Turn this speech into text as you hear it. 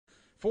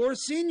for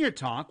Senior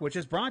Talk, which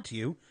is brought to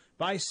you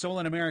by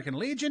Solon American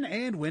Legion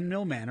and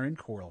Windmill Manor in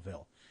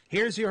Coralville.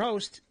 Here's your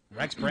host,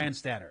 Rex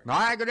Brandstatter.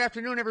 Hi, good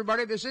afternoon,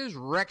 everybody. This is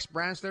Rex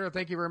Brandstatter.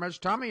 Thank you very much,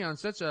 Tommy, on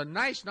such a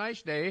nice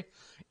day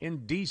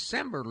in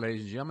December,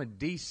 ladies and gentlemen.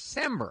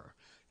 December.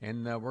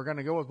 And we're going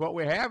to go with what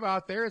we have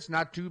out there. It's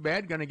not too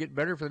bad. Going to get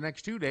better for the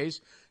next 2 days.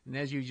 And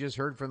as you just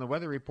heard from the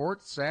weather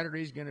report,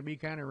 Saturday's going to be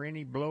kind of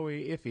rainy,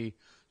 blowy, iffy.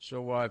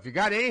 So if you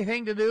got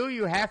anything to do,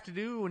 you have to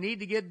do, need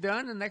to get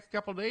done in the next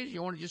couple of days,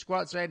 you want to just go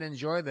outside and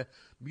enjoy the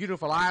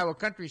beautiful Iowa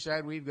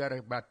countryside, we've got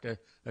about a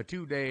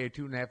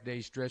 2.5 day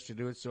stretch to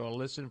do it. So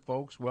listen,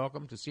 folks,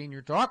 welcome to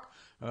Senior Talk,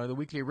 the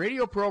weekly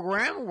radio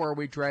program where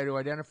we try to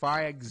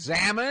identify,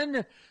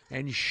 examine,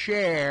 and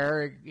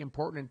share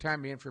important and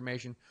timely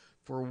information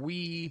for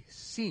we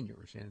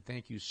seniors. And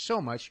thank you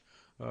so much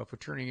for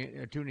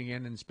tuning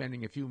in and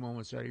spending a few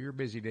moments out of your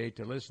busy day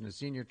to listen to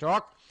Senior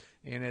Talk.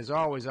 And as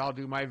always, I'll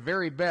do my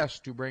very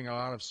best to bring a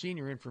lot of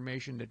senior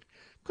information that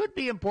could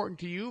be important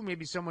to you,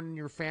 maybe someone in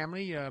your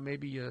family,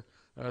 maybe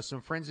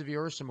some friends of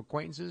yours, some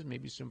acquaintances,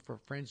 maybe some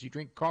friends you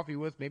drink coffee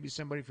with, maybe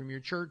somebody from your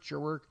church or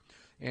work.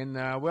 And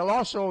we'll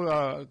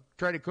also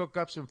try to cook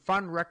up some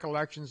fun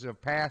recollections of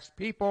past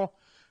people,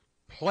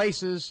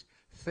 places,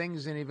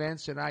 things, and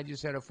events. And I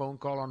just had a phone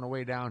call on the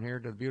way down here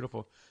to the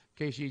beautiful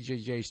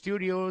KCJJ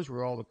studios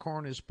where all the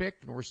corn is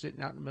picked, and we're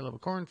sitting out in the middle of a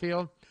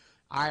cornfield,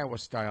 Iowa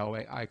style,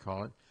 I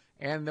call it.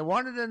 And they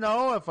wanted to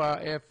know if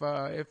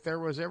there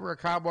was ever a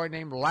cowboy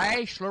named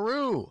Lash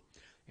LaRue.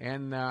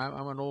 And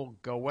I'm an old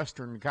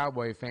Western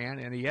cowboy fan,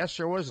 and yes,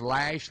 there was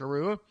Lash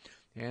LaRue.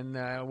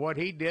 And what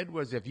he did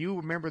was, if you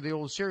remember the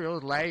old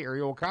serials, or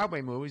the old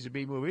cowboy movies, the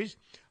B movies,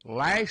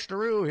 Lash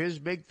LaRue, his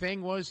big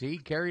thing was he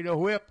carried a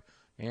whip.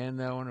 And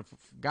when it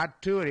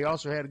got to it, he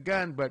also had a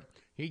gun, but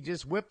he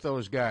just whipped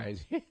those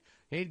guys.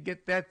 He'd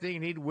get that thing,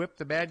 and he'd whip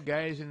the bad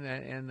guys. And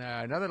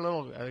another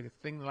little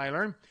thing that I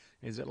learned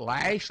is that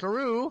Lash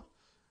LaRue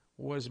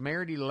was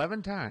married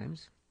 11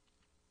 times.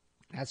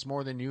 That's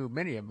more than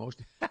many of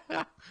most.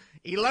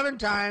 11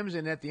 times,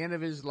 and at the end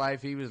of his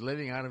life, he was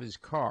living out of his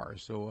car.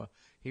 So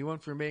he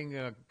went from being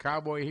a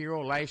cowboy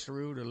hero, Lash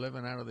LaRue, to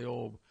living out of the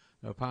old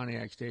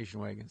Pontiac station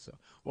wagon. So,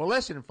 well,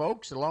 listen,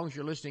 folks, as long as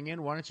you're listening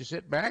in, why don't you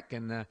sit back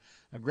and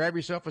grab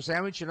yourself a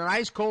sandwich and an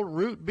ice cold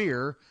root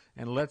beer,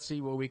 and let's see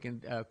what we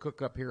can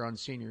cook up here on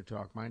Senior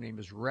Talk. My name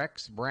is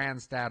Rex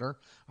Brandstatter.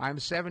 I'm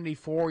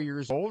 74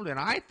 years old, and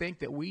I think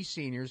that we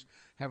seniors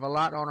have a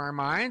lot on our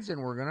minds,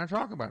 and we're going to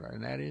talk about it,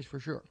 and that is for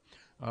sure.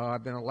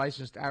 I've been a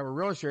licensed Iowa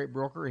real estate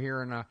broker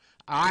here in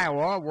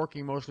Iowa,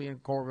 working mostly in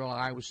Coralville,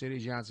 Iowa City,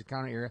 Johnson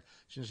County area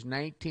since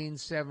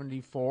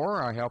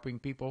 1974, helping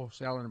people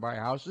sell and buy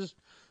houses,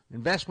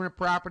 investment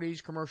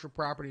properties, commercial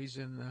properties,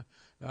 and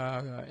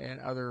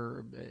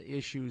other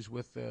issues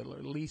with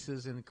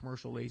leases and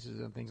commercial leases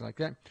and things like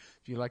that.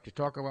 If you'd like to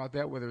talk about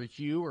that, whether it's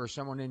you or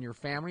someone in your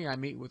family, I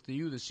meet with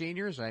the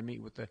seniors. I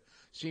meet with the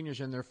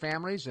seniors and their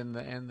families and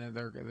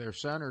their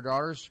son or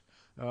daughters.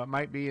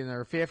 Might be in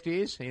their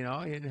 50s, you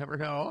never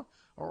know,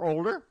 or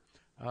older.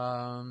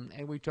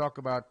 And we talk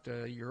about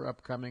your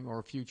upcoming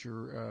or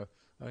future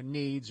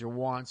needs or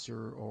wants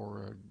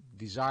or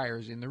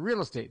desires in the real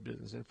estate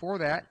business. And for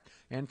that,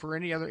 and for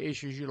any other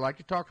issues you'd like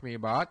to talk to me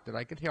about that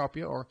I could help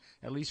you, or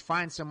at least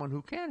find someone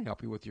who can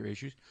help you with your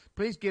issues,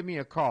 please give me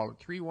a call at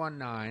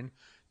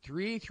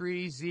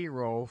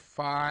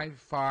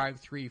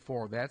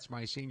 319-330-5534. That's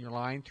my senior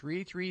line,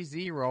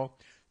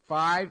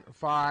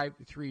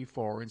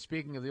 330-5534. And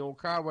speaking of the old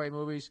cowboy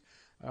movies,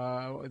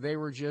 they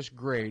were just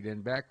great.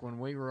 And back when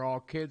we were all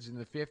kids in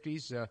the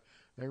 50s,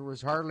 there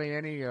was hardly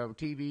any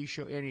TV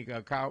show,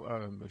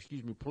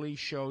 police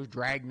shows,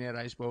 Dragnet,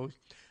 I suppose.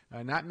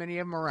 Not many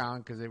of them around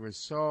because they were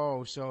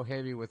so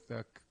heavy with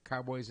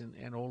cowboys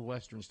and old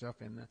Western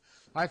stuff. And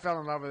I fell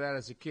in love with that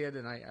as a kid,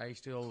 and I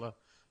still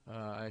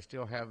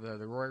have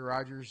the Roy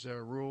Rogers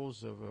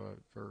rules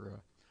for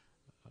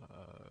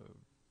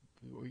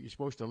you're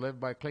supposed to live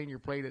by, clean your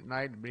plate at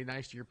night and be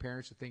nice to your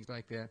parents and things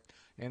like that.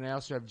 And I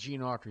also have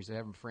Gene Autry's. I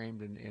have them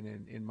framed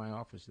in my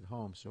office at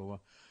home. So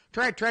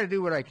try to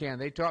do what I can.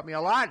 They taught me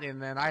a lot,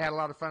 and then I had a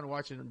lot of fun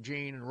watching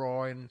Gene and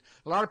Roy. And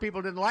a lot of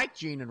people didn't like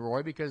Gene and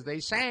Roy because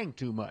they sang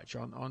too much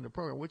on the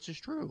program, which is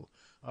true.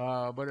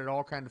 But it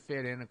all kind of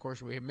fit in. Of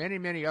course, we have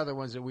many other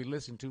ones that we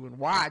listened to and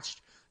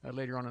watched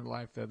later on in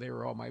life. They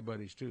were all my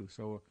buddies, too.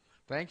 So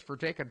thanks for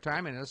taking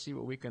time, and let's see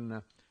what we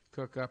can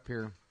cook up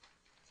here.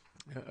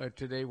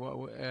 Today,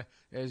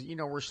 as you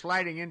know, we're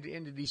sliding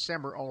into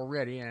December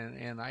already,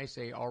 and I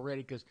say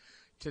already because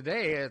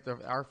today at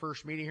our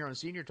first meeting here on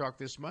Senior Talk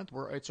this month,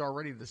 it's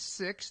already the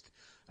 6th,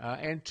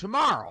 and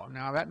tomorrow.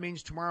 Now that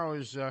means tomorrow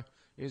is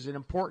an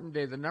important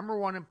day. The number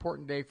one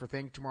important day for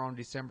tomorrow on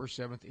December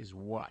 7th is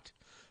what?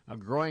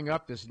 Growing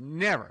up, this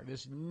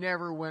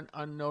never went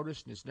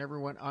unnoticed. This never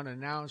went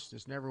unannounced.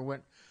 This never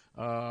went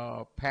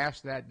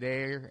past that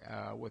day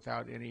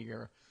without any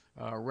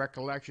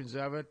recollections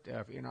of it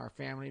in our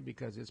family,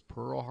 because it's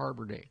Pearl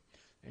Harbor Day.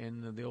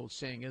 And the old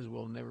saying is,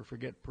 we'll never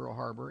forget Pearl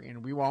Harbor,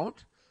 and we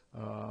won't.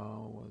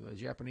 The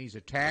Japanese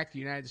attacked the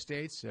United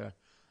States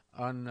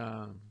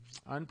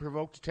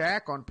unprovoked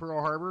attack on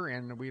Pearl Harbor,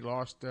 and we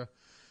lost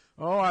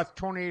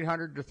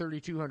 2,800 to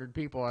 3,200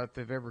 people if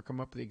they've ever come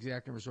up with the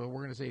exact number. So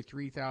we're going to say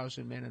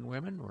 3,000 men and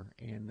women,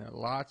 and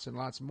lots and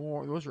lots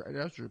more. Those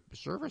are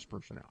service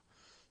personnel,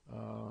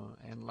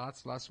 and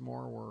lots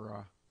more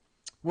were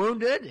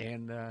wounded,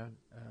 and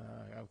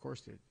of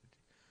course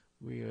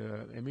we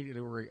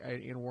immediately were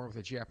in war with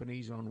the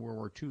Japanese on World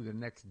War II the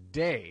next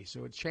day.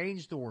 So it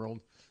changed the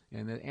world,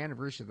 and the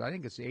anniversary, I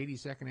think it's the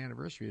 82nd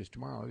anniversary is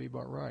tomorrow. That'd be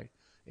about right.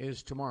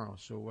 Is tomorrow.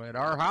 So at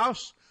our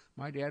house,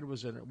 my dad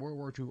was a World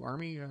War II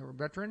Army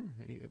veteran,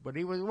 but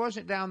he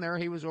wasn't down there.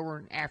 He was over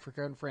in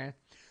Africa and France.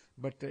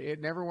 But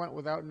it never went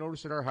without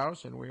notice at our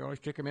house, and we always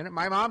took him in it.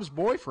 My mom's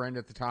boyfriend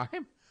at the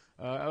time,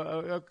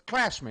 a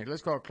classmate,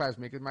 let's call it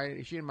classmate,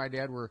 because she and my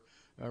dad were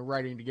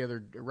writing together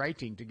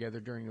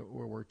during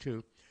World War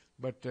II.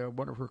 But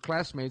one of her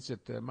classmates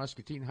at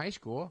Muscatine High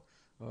School,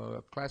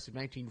 class of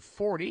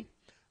 1940,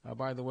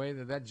 by the way,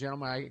 that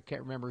gentleman, I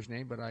can't remember his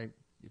name, but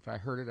if I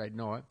heard it, I'd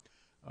know it.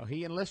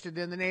 He enlisted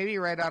in the Navy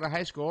right out of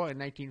high school in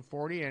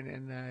 1940,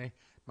 and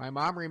my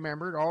mom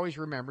always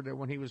remembered that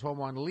when he was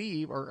home on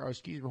leave,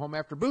 home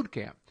after boot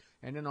camp,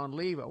 and then on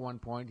leave at one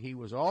point, he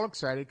was all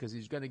excited because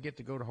he's going to get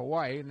to go to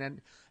Hawaii. And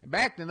then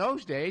back in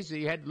those days,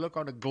 he had to look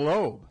on a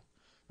globe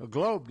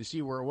to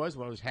see where it was.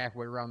 Well, it was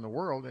halfway around the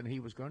world, and he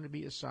was going to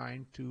be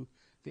assigned to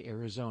the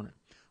Arizona.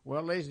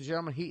 Well, ladies and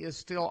gentlemen, he is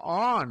still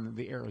on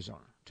the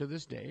Arizona to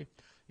this day.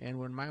 And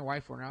when my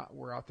wife were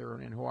out there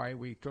in Hawaii,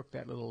 we took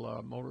that little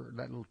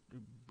that little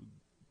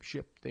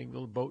ship thing,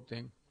 little boat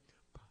thing,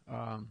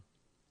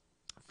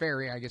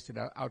 ferry, I guess,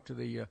 out to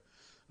the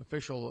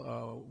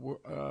official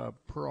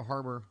Pearl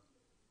Harbor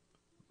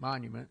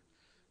Monument.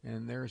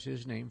 And there's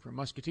his name from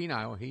Muscatine,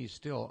 Iowa. He's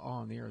still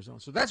on the Arizona.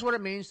 So that's what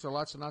it means to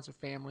lots and lots of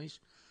families,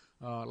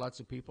 lots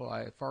of people.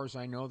 As far as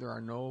I know, there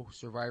are no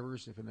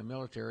survivors in the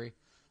military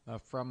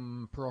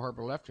from Pearl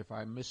Harbor left. If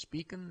I'm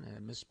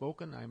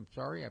misspoken, I'm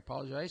sorry. I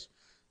apologize.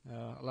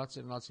 Lots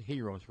and lots of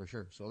heroes for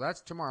sure. So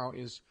that's tomorrow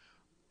is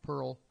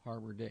Pearl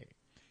Harbor Day.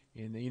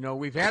 And,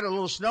 we've had a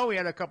little snow. We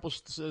had a couple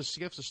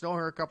skips of snow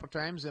here a couple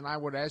times, and I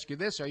would ask you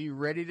this. Are you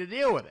ready to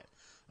deal with it?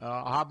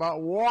 How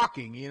about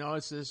walking?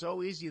 It's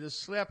so easy to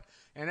slip.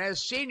 And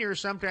as seniors,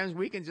 sometimes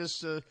we can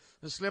just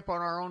slip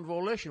on our own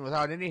volition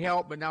without any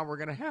help. But now we're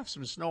going to have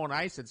some snow and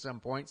ice at some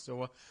point.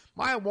 So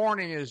my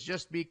warning is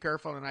just be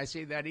careful. And I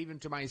say that even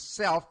to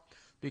myself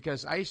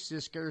because ice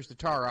just scares the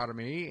tar out of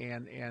me.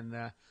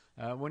 And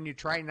when you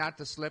try not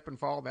to slip and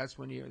fall, that's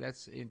when you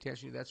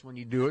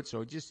do it.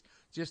 So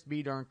just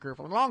be darn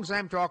careful. As long as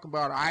I'm talking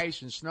about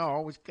ice and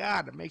snow, which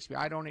God, it makes me,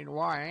 I don't even know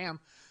why I am.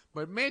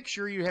 But make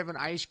sure you have an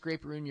ice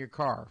scraper in your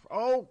car.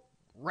 Oh,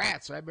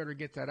 rats, I better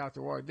get that out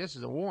there. Well, this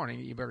is a warning.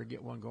 You better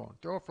get one going.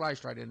 Throw a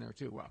flashlight in there,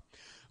 too.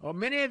 Well,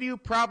 many of you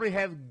probably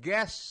have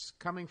guests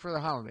coming for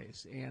the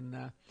holidays.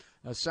 And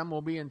some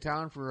will be in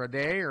town for a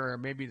day or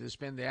maybe to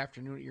spend the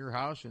afternoon at your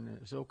house and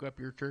soak up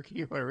your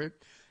turkey or whatever.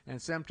 And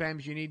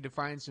sometimes you need to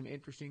find some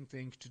interesting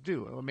things to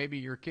do. Or maybe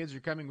your kids are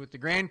coming with the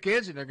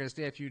grandkids and they're going to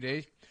stay a few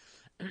days.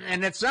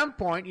 And at some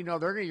point,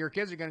 your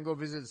kids are going to go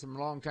visit some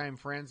longtime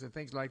friends and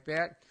things like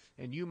that.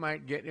 And you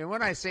might get, and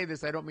when I say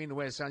this, I don't mean the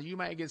way it sounds. You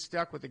might get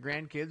stuck with the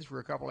grandkids for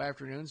a couple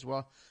afternoons.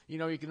 Well,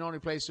 you can only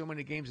play so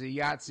many games of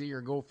Yahtzee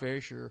or Go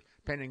Fish or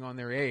depending on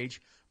their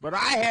age. But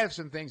I have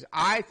some things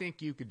I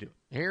think you could do.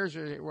 Here's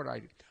what I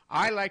do.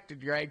 I like to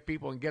drag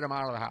people and get them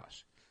out of the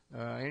house.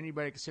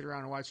 Anybody can sit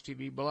around and watch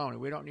TV. Baloney.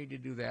 We don't need to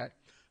do that.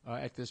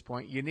 At this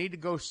point, you need to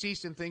go see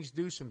some things,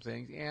 do some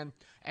things. And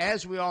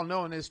as we all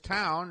know in this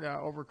town,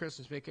 over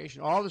Christmas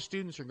vacation, all the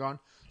students are gone.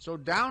 So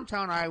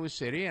downtown Iowa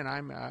City, and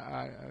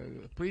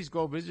please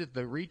go visit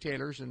the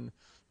retailers and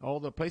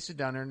all the places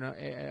down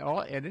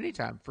there at any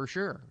time, for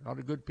sure. All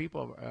the good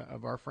people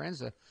of our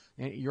friends,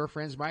 your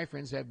friends, my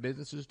friends, have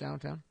businesses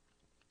downtown.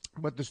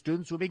 But the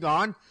students will be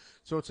gone,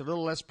 so it's a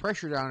little less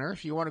pressure down there.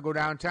 If you want to go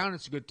downtown,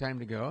 it's a good time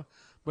to go.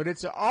 But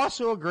it's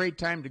also a great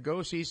time to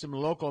go see some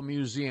local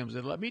museums.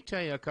 And let me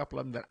tell you a couple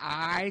of them that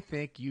I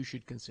think you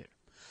should consider.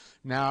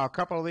 Now, a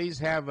couple of these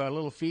have a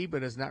little fee,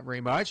 but it's not very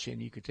much. And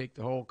you could take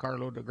the whole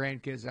carload of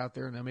grandkids out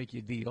there, and they'll make you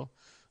a deal.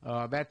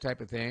 That type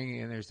of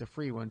thing. And there's the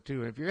free one,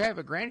 too. If you have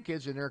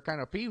grandkids, and they're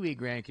kind of pee-wee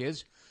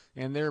grandkids,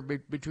 and they're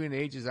between the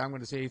ages, I'm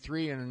going to say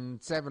 3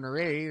 and 7 or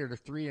 8, or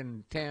 3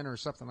 and 10, or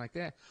something like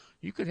that,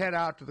 you could head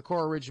out to the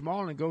Coral Ridge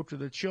Mall and go to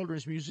the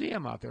Children's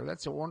Museum out there.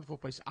 That's a wonderful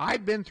place.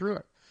 I've been through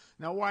it.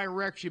 Now, why,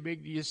 Rex,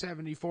 you're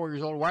 74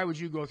 years old, why would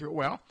you go through it?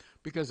 Well,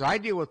 because I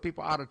deal with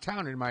people out of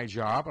town in my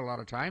job a lot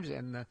of times,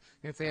 and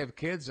if they have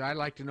kids, I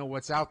like to know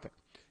what's out there.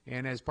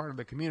 And as part of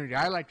the community,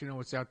 I like to know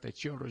what's out at the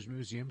Children's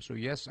Museum. So,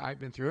 yes, I've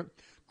been through it.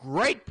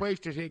 Great place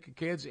to take your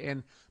kids,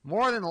 and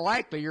more than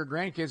likely, your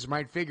grandkids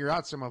might figure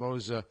out some of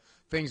those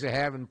things they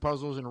have in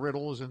puzzles and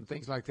riddles and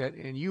things like that,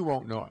 and you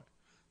won't know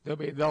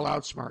it. They'll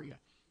outsmart you.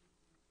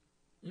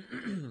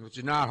 Which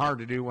is not hard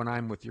to do when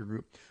I'm with your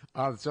group.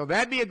 So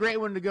that'd be a great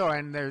one to go.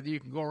 And there, you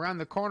can go around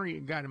the corner. You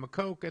can get them a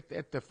Coke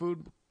at the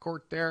food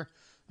court there.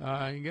 You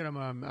can get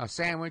them a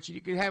sandwich.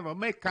 You can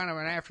make kind of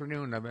an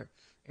afternoon of it.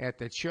 at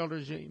the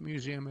Children's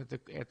Museum at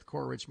the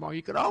Coral Ridge Mall.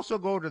 You could also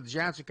go to the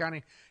Johnson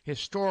County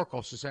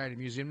Historical Society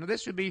Museum. Now,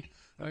 this would be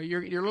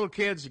your little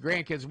kids,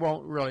 grandkids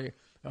won't really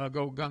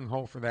go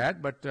gung-ho for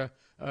that, but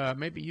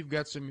maybe you've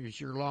got some of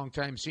your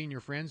longtime senior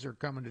friends are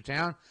coming to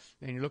town,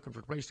 and you're looking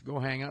for a place to go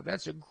hang out.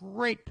 That's a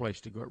great place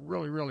to go. It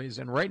really, really is.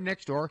 And right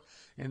next door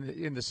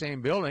in the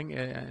same building,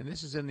 and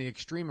this is in the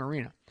Extreme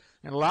Arena.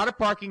 And a lot of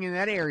parking in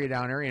that area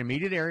down there,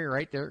 immediate area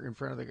right there in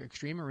front of the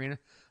Extreme Arena,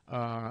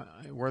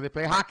 where they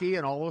play hockey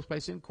and all those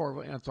places in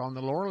Coralville. And it's on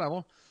the lower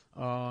level.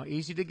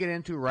 Easy to get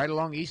into right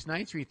along East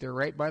 9th Street there,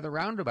 right by the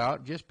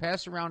roundabout. Just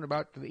past the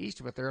roundabout to the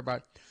east of it there,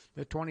 about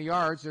the 20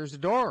 yards, there's a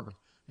door.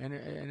 And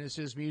it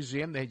says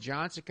museum. The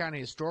Johnson County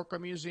Historical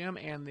Museum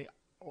and the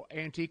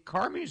Antique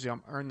Car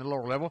Museum are in the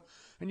lower level.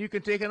 And you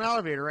can take an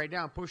elevator right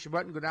down, push a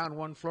button, go down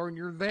one floor, and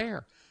you're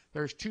there.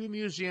 There's 2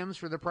 museums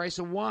for the price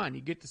of 1.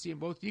 You get to see them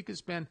both. You can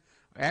spend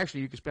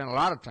a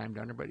lot of time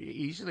down there, but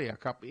easily a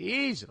couple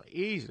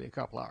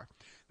hours.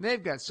 And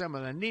they've got some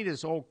of the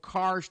neatest old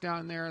cars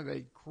down there.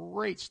 They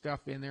great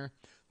stuff in there.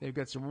 They've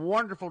got some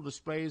wonderful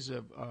displays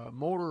of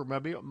motor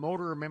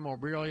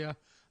memorabilia.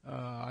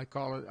 I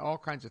call it all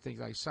kinds of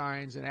things like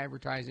signs and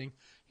advertising.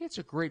 It's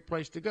a great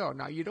place to go.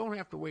 Now, you don't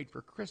have to wait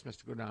for Christmas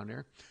to go down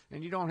there,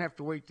 and you don't have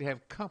to wait to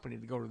have company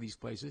to go to these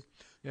places.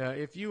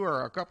 If you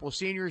are a couple of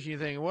seniors and you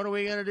think, what are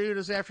we going to do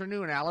this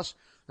afternoon, Alice,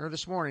 or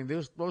this morning?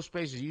 Those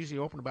places usually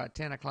open about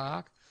 10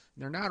 o'clock.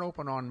 They're not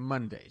open on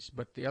Mondays,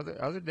 but the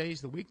other days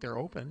of the week they're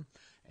open,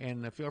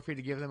 and feel free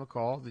to give them a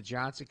call. The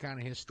Johnson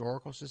County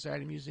Historical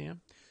Society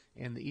Museum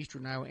and the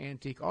Eastern Iowa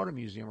Antique Auto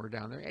Museum are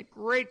down there.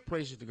 Great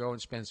places to go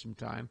and spend some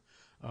time.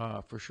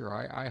 For sure.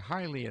 I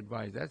highly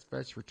advise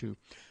that's for 2.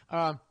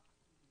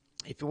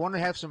 If you want to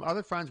have some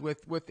other fun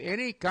with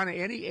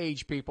any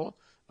age people,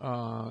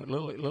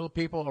 little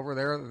people over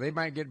there, they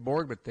might get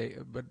bored,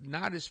 but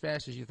not as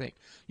fast as you think.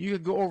 You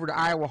could go over to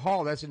Iowa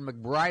Hall. That's in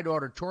McBride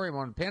Auditorium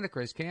on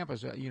Pentecrest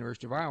campus at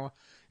University of Iowa,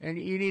 and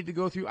you need to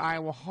go through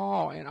Iowa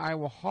Hall. And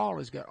Iowa Hall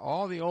has got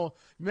all the old.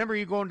 Remember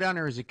you going down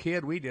there as a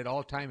kid? We did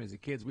all the time as a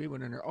kids. We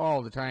went in there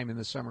all the time in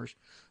the summers.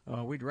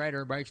 We'd ride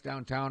our bikes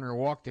downtown or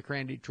walk the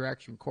Crandy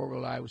tracks from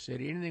Coralville, Iowa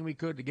City, anything we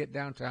could to get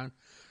downtown,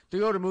 to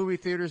go to movie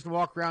theaters and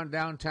walk around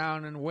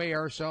downtown and weigh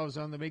ourselves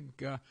on the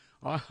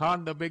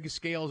big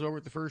scales over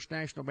at the First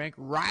National Bank,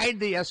 ride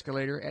the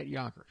escalator at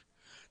Yonkers.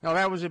 Now,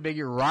 that was a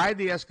biggie. Ride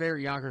the escalator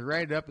at Yonkers,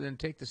 ride it up, and then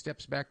take the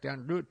steps back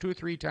down. Do it 2 or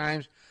 3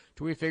 times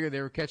till we figured they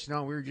were catching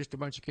on. We were just a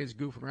bunch of kids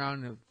goofing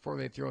around, and before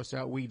they'd throw us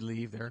out, we'd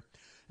leave there.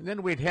 And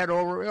then we'd head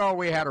over. Oh,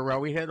 we had a row.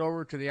 We'd head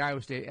over to the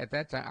Iowa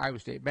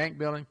State Bank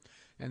building.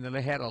 And then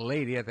they had a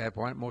lady at that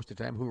point, most of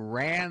the time, who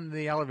ran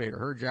the elevator.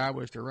 Her job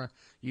was to run.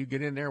 You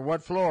get in there,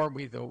 what floor?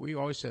 We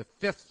always said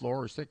 5th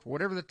floor or 6th,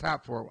 whatever the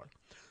top floor was,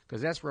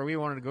 because that's where we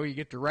wanted to go. You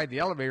get to ride the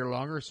elevator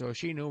longer, so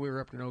she knew we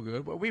were up to no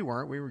good. But we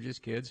weren't. We were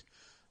just kids,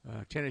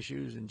 tennis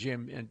shoes and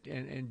gym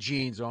and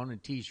jeans on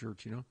and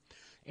T-shirts,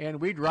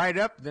 And we'd ride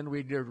up, then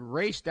we'd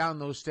race down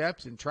those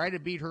steps and try to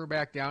beat her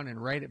back down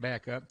and ride it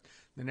back up.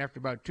 Then after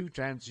about 2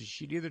 times,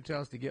 she'd either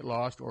tell us to get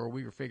lost or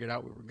we were figured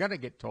out we were going to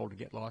get told to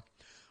get lost.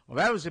 Well,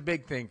 that was a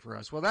big thing for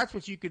us. Well, that's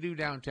what you could do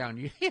downtown.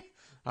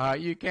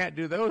 You can't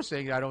do those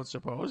things, I don't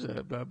suppose,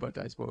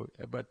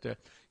 but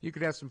you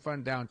could have some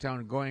fun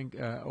downtown going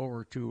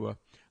over to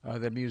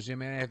the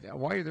museum. And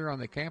while you're there on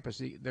the campus,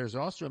 there's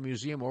also a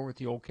museum over at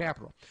the Old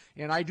Capitol.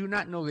 And I do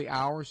not know the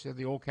hours of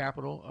the Old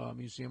Capitol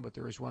Museum, but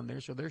there is one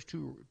there. So there's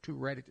two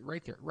right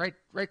there, right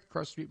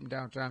across the street from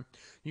downtown.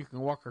 You can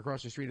walk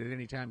across the street at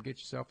any time, get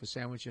yourself a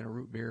sandwich and a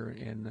root beer,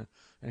 and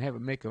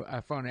make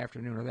a fun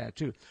afternoon of that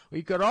too. Well,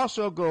 you could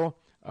also go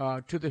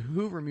to the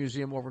Hoover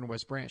Museum over in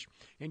West Branch.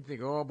 And you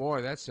think, oh,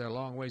 boy, that's a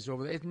long ways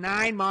over there. It's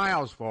 9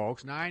 miles,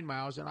 folks, 9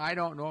 miles. And I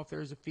don't know if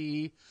there's a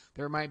fee.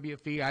 There might be a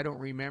fee. I don't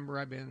remember.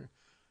 I've been,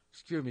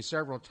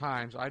 several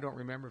times. I don't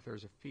remember if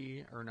there's a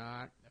fee or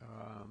not.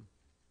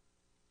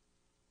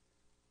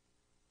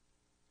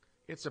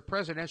 It's a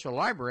presidential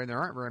library, and there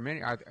aren't very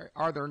many.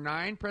 Are there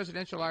 9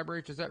 presidential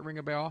libraries? Does that ring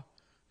a bell?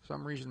 For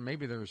some reason,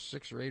 maybe there's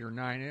 6 or 8 or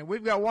 9. And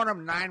we've got one of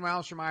them 9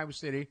 miles from Iowa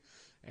City.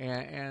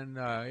 And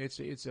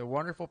it's a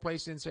wonderful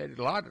place inside.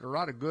 A lot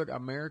of good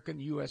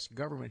American U.S.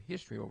 government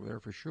history over there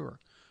for sure.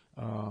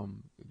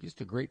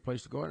 Just a great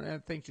place to go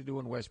and things to do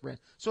in West Branch.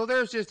 So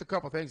there's just a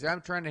couple things I'm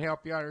trying to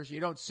help you out.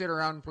 You don't sit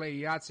around and play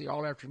Yahtzee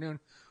all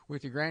afternoon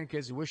with your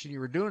grandkids and wishing you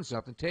were doing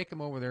something. Take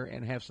them over there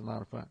and have some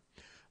lot of fun.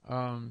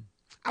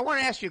 I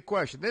want to ask you a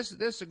question. This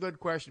is a good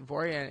question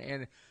for you,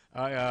 and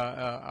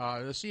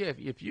let's see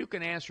if you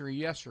can answer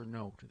yes or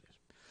no to this.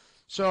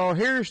 So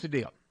here's the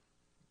deal.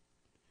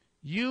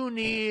 You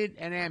need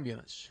an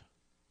ambulance.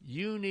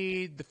 You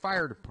need the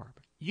fire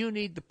department. You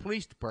need the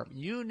police department.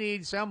 You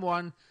need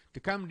someone to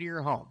come to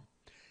your home.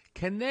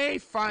 Can they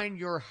find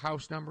your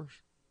house numbers?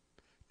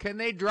 Can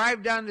they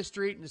drive down the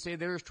street and say,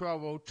 there's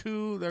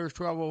 1202, there's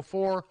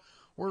 1204,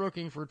 we're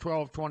looking for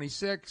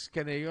 1226.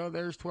 Can they go,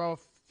 there's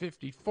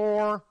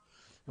 1254.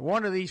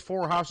 One of these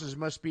 4 houses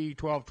must be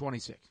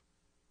 1226.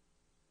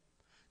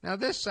 Now,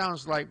 this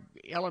sounds like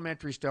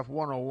elementary stuff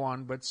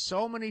 101, but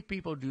so many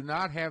people do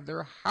not have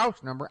their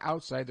house number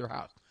outside their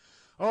house.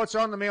 Oh, it's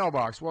on the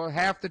mailbox. Well,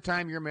 half the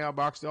time your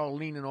mailbox is all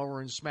leaning over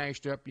and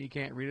smashed up and you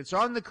can't read it. It's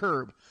on the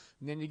curb.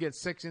 And then you get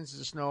 6 inches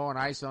of snow and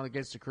ice on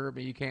against the curb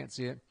and you can't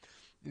see it.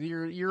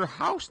 Your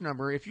house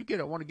number, if you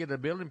want to get a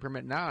building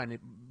permit now and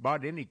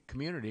bought any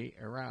community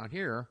around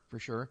here, for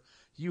sure,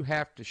 you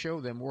have to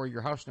show them where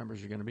your house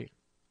numbers are going to be.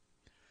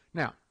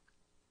 Now,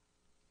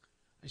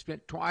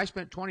 I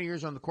spent 20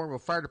 years on the Cornwall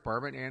Fire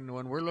Department, and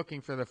when we're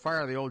looking for the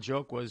fire, the old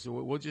joke was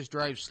we'll just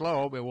drive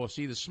slow, but we'll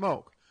see the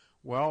smoke.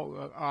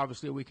 Well,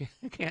 obviously we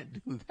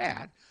can't do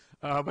that,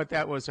 but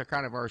that was a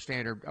kind of our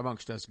standard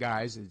amongst us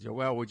guys.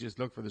 Well, we'll just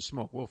look for the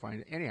smoke. We'll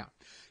find it. Anyhow,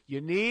 you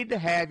need to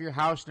have your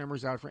house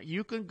numbers out front.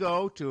 You can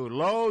go to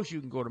Lowe's, you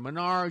can go to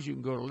Menards, you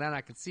can go to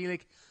Lennox and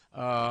Seelig,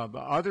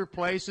 other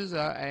places,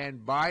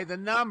 and buy the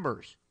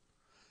numbers.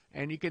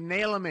 And you can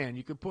nail them in.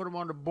 You can put them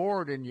on the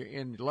board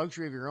in the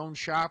luxury of your own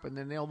shop, and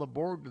then nail the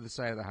board to the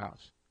side of the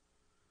house,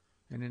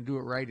 and then do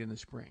it right in the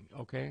spring.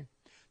 Okay.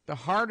 The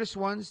hardest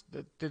ones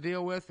to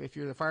deal with, if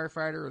you're the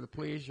firefighter or the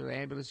police or the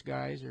ambulance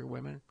guys or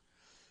women,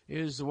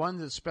 is the one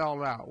that's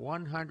spelled out,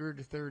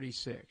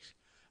 136.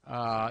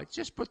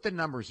 Just put the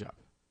numbers up.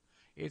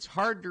 It's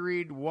hard to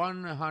read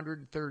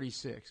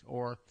 136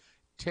 or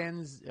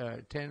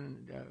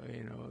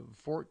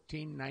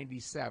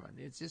 1497.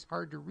 It's just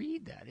hard to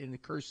read that in the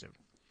cursive.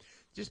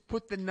 Just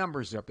put the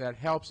numbers up. That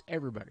helps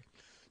everybody.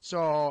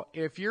 So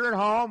if you're at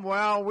home,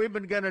 well, we've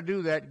been going to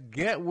do that.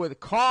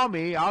 Call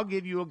me. I'll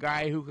give you a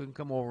guy who can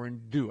come over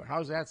and do it.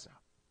 How's that sound?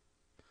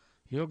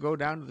 He'll go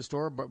down to the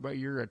store, but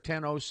you're at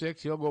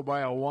 10:06. He'll go buy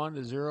a 1,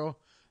 a 0,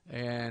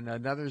 and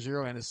another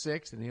 0 and a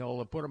 6, and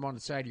he'll put them on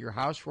the side of your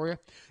house for you.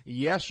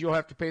 Yes, you'll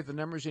have to pay the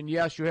numbers, and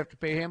yes, you have to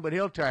pay him, but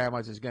he'll tell you how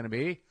much it's going to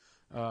be.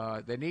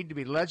 They need to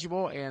be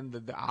legible, and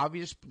the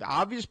obvious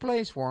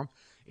place for them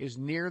is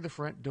near the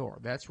front door.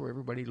 That's where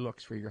everybody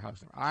looks for your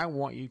house number. I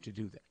want you to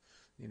do that.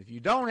 And if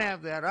you don't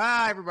have that,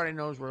 everybody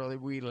knows where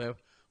we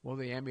live. Well,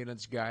 the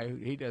ambulance guy,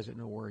 he doesn't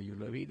know where you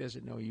live. He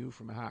doesn't know you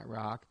from a hot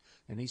rock,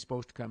 and he's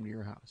supposed to come to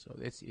your house. So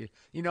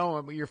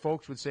your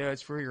folks would say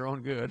it's for your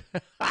own good.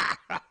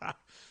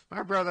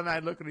 My brother and I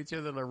look at each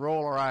other and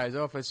roll our eyes.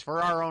 Oh, if it's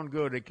for our own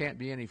good, it can't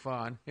be any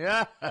fun.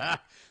 Yeah.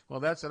 Well,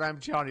 that's what I'm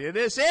telling you.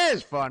 This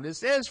is fun.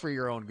 This is for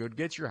your own good.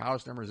 Get your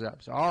house numbers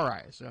up. So, all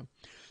right. So,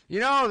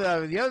 the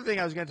other thing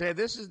I was going to tell you,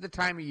 this is the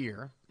time of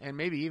year, and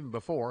maybe even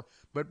before,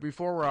 but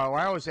before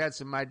I always had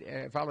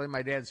following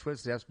my dad's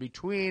footsteps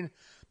between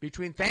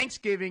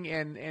Thanksgiving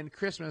and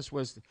Christmas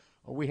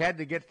we had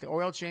to get the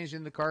oil changed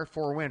in the car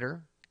for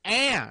winter,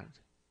 and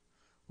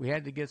we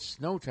had to get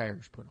snow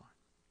tires put on.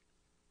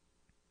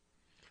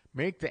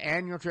 Make the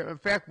annual trip. In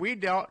fact,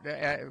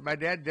 my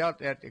dad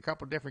dealt at a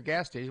couple of different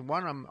gas stations.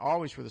 One of them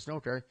always for the snow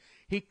tires.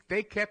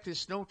 They kept his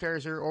snow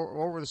tires there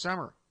over the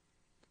summer.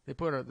 They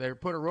put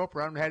a rope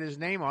around him, had his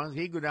name on it.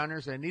 He'd go down there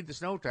and say, I need the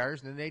snow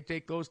tires, and then they'd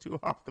take those two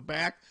off the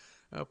back,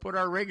 put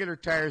our regular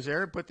tires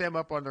there, put them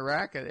up on the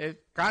rack. It's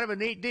kind of a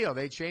neat deal.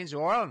 They'd change the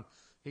oil, and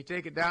he'd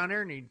take it down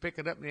there, and he'd pick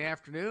it up in the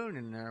afternoon,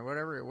 and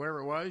whatever it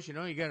was, you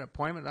got an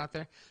appointment out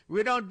there.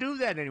 We don't do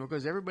that anymore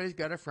because everybody's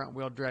got a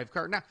front-wheel drive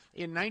car. Now,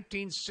 in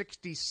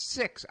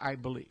 1966, I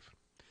believe,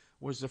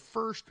 was the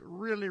first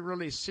really,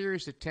 really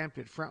serious attempt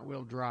at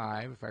front-wheel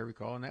drive, if I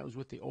recall, and that was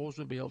with the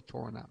Oldsmobile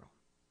Tornado.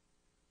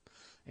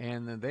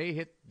 And they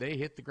hit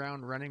the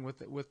ground running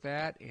with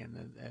that,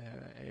 and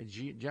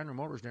General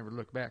Motors never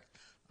looked back.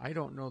 I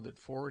don't know that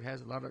Ford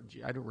has a lot of.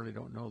 I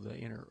don't know the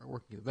inner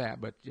working of that,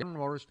 but General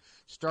Motors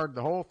started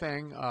the whole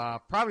thing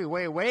probably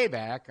way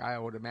back. I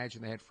would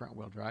imagine they had front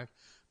wheel drive,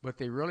 but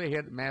they really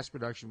hit mass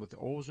production with the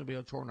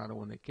Oldsmobile Tornado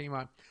when they came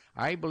out.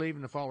 I believe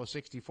in the fall of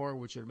 '64,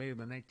 which would have made them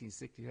in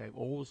 1965.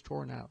 Olds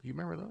Tornado. You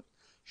remember those?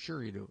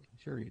 Sure you do.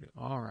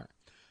 All right.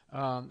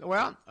 I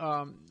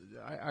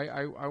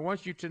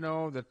want you to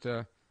know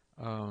that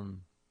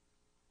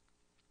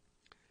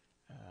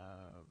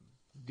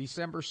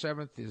December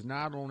 7th is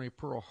not only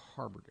Pearl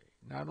Harbor Day,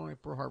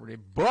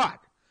 but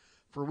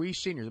for we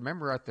seniors.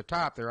 Remember at the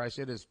top there I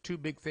said there's two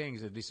big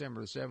things at December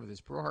the 7th.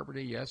 Is Pearl Harbor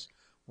Day, yes,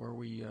 where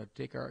we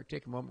take a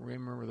moment to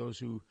remember those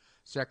who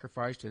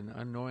sacrificed and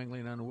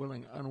unknowingly and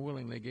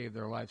unwillingly gave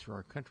their lives for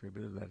our country, a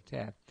bit of that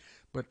attack.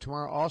 But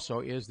tomorrow also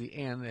is the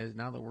end, as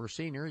now that we're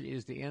seniors,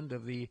 is the end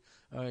of the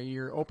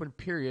your open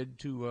period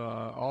to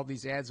all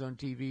these ads on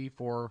TV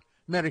for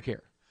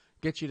Medicare.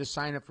 Get you to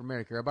sign up for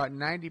Medicare. About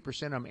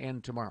 90% of them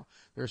end tomorrow.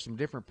 There's some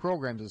different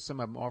programs that some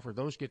of them offer.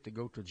 Those get to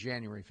go to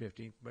January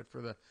 15th. But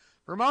for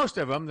most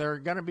of them, they're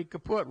going to be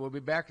kaput. We'll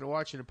be back to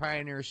watching the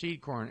Pioneer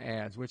Seed Corn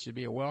ads, which would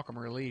be a welcome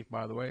relief,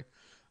 by the way,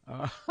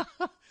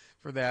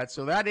 for that.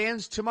 So that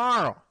ends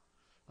tomorrow.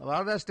 A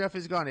lot of that stuff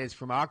is gone. It's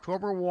from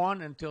October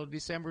 1 until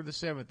December the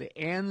 7th. It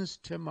ends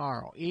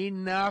tomorrow.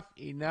 Enough.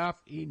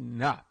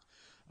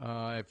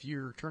 If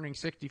you're turning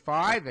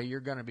 65,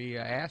 you're going to be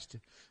asked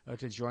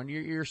to join.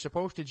 You're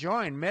supposed to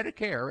join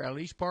Medicare, at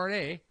least Part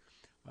A,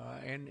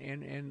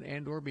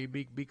 and or B,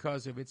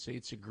 because of it's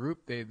a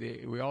group.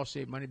 We all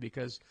save money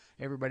because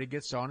everybody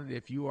gets on it.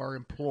 If you are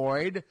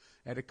employed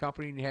at a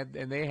company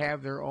and they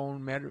have their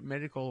own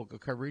medical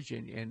coverage,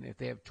 and if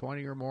they have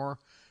 20 or more,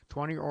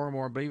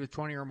 I believe it's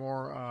 20 or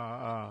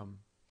more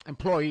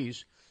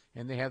employees,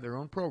 and they have their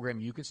own program.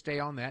 You can stay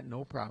on that,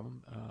 no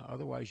problem.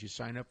 Otherwise, you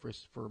sign up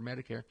for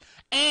Medicare.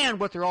 And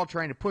what they're all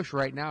trying to push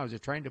right now is they're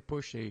trying to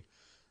push the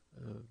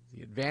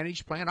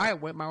Advantage plan. My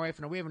wife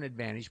and I, we have an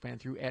Advantage plan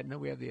through Aetna.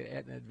 We have the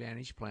Aetna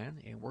Advantage plan,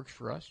 and it works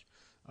for us.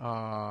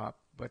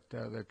 But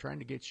they're trying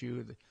to get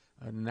you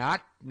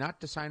not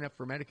to sign up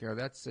for Medicare.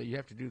 That's you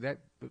have to do that.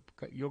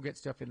 You'll get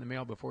stuff in the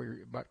mail before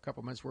you're about a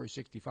couple months before you're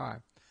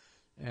 65,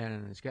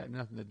 and it's got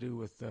nothing to do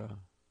with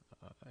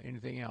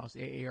anything else.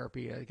 AARP,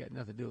 it's got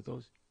nothing to do with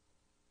those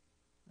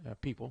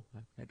people. I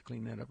had to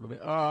clean that up a little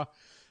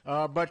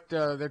bit. But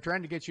they're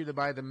trying to get you to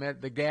buy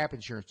the gap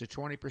insurance, the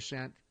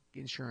 20%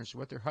 insurance.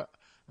 What they're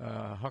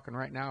hucking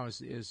right now is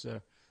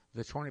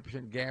the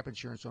 20% gap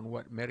insurance on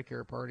what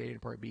Medicare Part A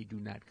and Part B do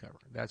not cover.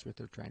 That's what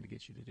they're trying to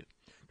get you to do.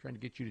 Trying to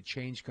get you to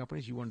change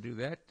companies. You want to do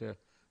that,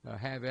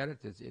 have at it.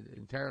 It's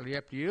entirely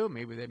up to you.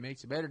 Maybe that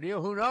makes a better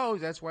deal. Who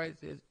knows? That's why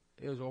it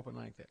was open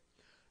like that.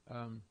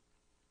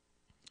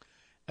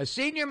 A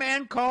senior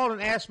man called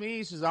and asked me,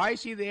 he says, I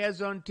see the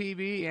ads on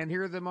TV and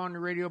hear them on the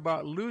radio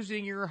about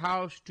losing your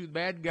house to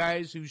bad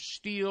guys who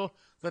steal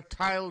the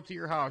title to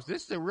your house.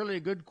 This is a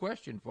good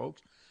question,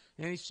 folks.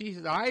 And he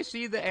says, I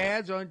see the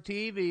ads on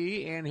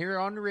TV and hear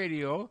on the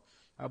radio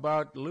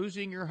about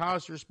losing your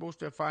house. You're supposed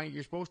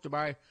to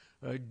buy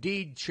a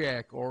deed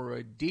check or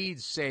a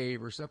deed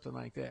save or something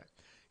like that.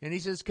 And he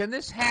says, can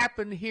this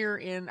happen here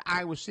in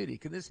Iowa City?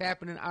 Can this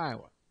happen in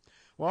Iowa?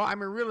 Well,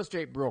 I'm a real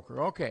estate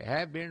broker. Okay,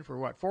 have been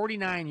for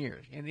 49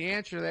 years. And the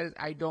answer to that is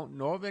I don't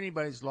know of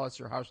anybody who's lost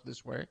their house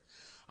this way.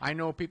 I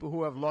know people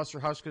who have lost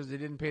their house because they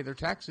didn't pay their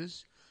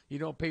taxes. You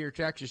don't pay your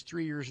taxes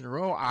 3 years in a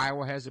row.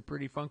 Iowa has a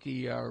pretty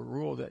funky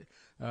rule that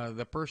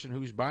the person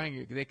who's buying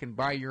it, they can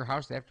buy your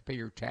house. They have to pay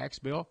your tax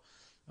bill,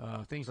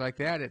 things like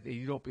that. If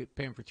you don't pay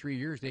them for 3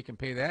 years, they can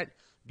pay that,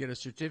 get a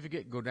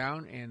certificate, go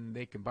down, and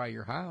they can buy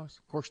your house.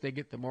 Of course, they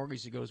get the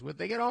mortgage that goes with it.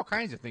 They get all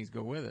kinds of things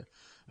go with it.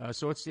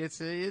 So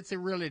it's a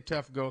really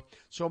tough go.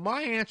 So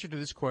my answer to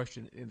this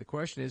question, and the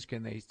question is,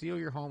 can they steal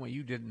your home and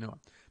you didn't know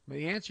it? But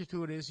the answer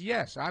to it is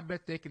yes. I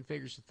bet they can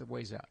figure some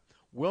ways out.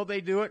 Will they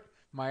do it?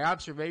 My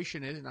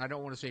observation is, and I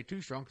don't want to say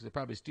too strong because they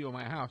probably steal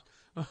my house,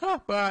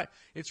 but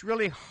it's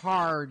really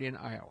hard in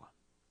Iowa.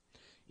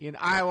 In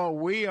Iowa,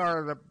 we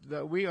are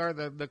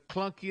the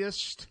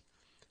clunkiest,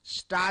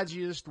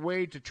 stodgiest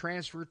way to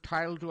transfer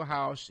title to a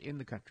house in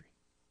the country.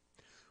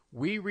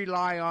 We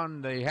rely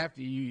on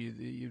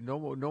no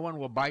one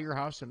will buy your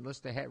house unless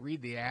they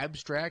read the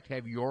abstract,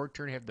 have your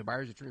attorney, have the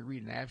buyer's attorney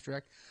read an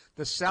abstract.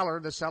 The seller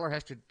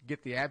has to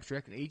get the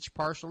abstract, and each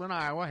parcel in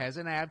Iowa has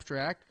an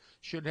abstract.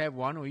 Should have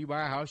one. When you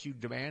buy a house, you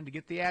demand to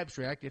get the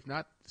abstract. If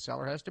not, the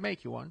seller has to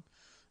make you one.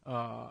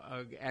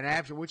 An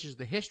abstract, which is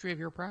the history of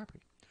your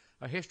property,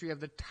 a history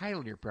of the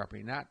title of your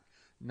property, not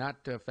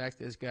the fact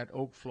that it's got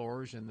oak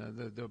floors and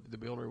the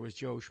builder was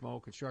Joe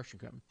Schmo Construction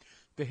Company.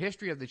 The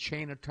history of the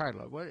chain of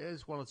title, what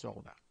is it's all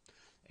about.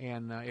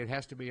 And it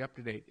has to be up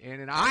to date.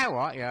 And in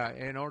Iowa,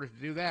 in order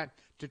to do that,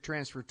 to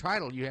transfer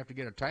title, you have to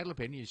get a title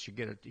opinion. If you're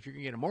going to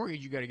get a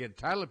mortgage, you got to get a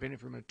title opinion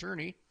from an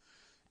attorney.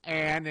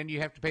 And then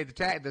you have to pay the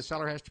tax. The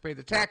seller has to pay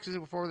the taxes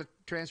before the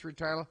transfer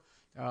title.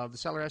 The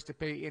seller has to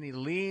pay any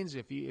liens.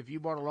 If you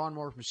bought a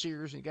lawnmower from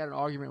Sears and you got an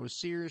argument with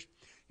Sears,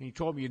 and you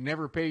told them you'd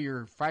never pay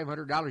your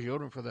 $500 you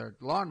owed them for the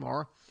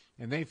lawnmower,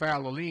 and they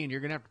filed a lien,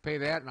 you're going to have to pay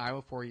that in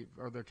Iowa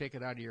or they'll take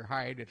it out of your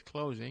hide at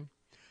closing.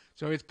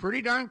 So it's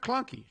pretty darn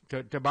clunky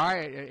to buy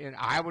it. And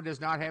Iowa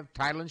does not have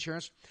title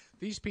insurance.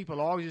 These people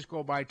always just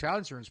go buy title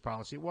insurance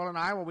policy. Well, in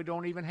Iowa, we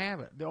don't even have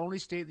it. The only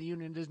state in the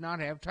union does not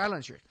have title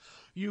insurance.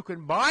 You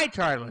can buy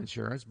title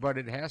insurance, but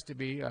it has to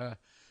be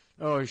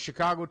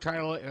Chicago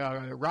title,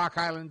 Rock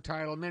Island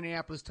title,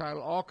 Minneapolis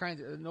title, all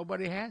kinds of.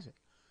 Nobody has it.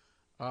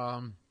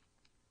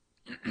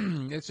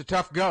 It's a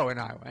tough go in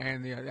Iowa,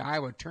 and the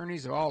Iowa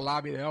attorneys have all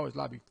lobbied. They always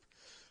lobby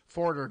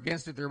for it or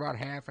against it. They're about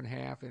half and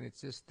half, and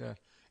it's just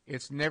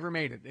it's never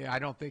made it. I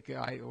don't think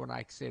when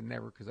I say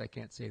never because I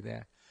can't say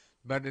that,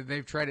 but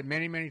they've tried it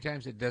many, many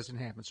times. It doesn't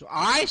happen. So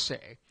I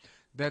say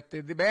that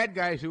the bad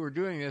guys who are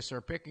doing this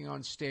are picking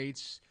on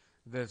states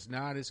that's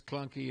not as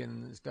clunky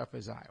and stuff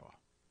as Iowa.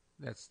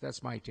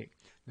 That's my take.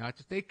 Not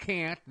that they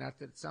can't, not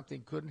that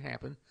something couldn't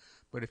happen,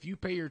 but if you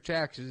pay your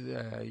taxes,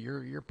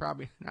 you're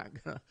probably not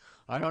gonna.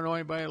 I don't know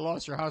anybody that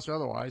lost their house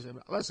otherwise.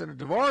 Unless in a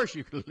divorce,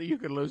 you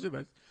could lose it,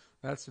 but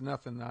that's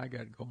nothing I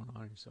got going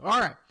on. So all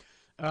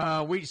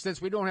right,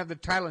 since we don't have the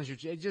title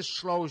insurance, it just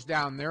slows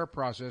down their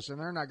process, and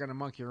they're not going to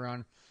monkey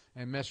around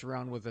and mess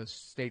around with a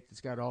state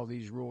that's got all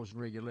these rules and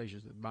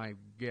regulations. My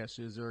guess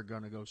is they're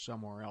going to go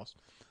somewhere else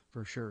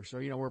for sure. So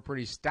we're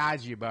pretty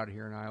stodgy about it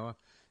here in Iowa,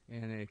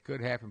 and it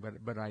could happen,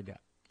 but I doubt.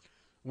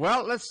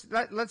 Well, let's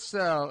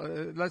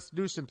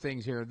do some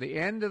things here. The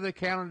end of the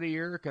calendar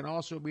year can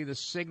also be the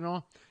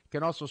signal.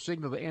 Can also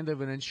signal the end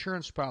of an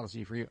insurance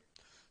policy for you.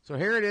 So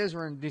here it is.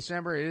 We're in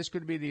December. This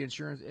could be the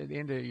insurance at the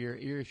end of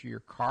your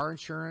car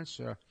insurance.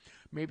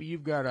 Maybe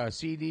you've got a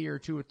CD or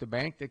two at the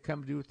bank that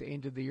come due at the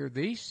end of the year.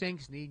 These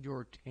things need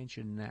your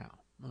attention now.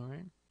 All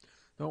right.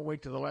 Don't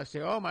wait till the last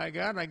day. Oh, my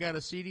God, I got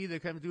a CD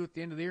that comes due at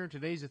the end of the year, and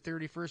today's the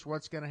 31st.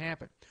 What's going to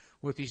happen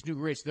with these new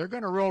rates? They're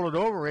going to roll it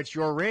over. It's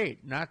your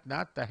rate, not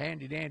the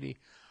handy-dandy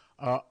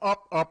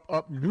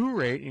up new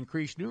rate,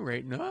 increased new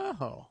rate.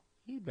 No.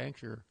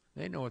 Banks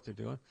they know what they're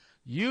doing.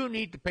 You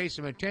need to pay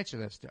some attention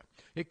to that stuff.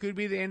 It could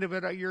be the end of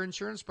it, your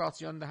insurance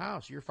policy on the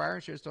house, your fire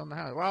insurance on the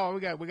house. Well,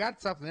 we got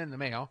something in the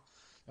mail.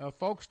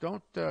 Folks,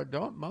 don't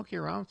monkey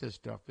around with this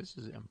stuff. This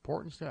is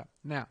important stuff.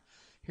 Now,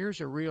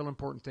 here's a real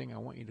important thing I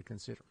want you to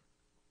consider.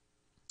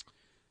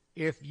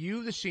 If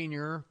you, the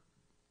senior,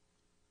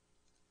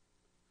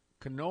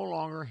 can no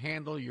longer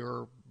handle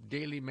your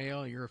daily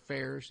mail, your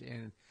affairs,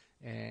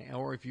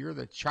 or if you're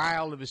the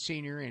child of a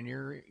senior and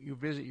you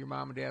visit your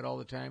mom and dad all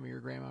the time, or your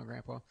grandma and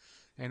grandpa,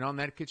 and on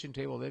that kitchen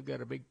table they've got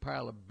a big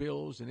pile of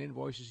bills and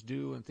invoices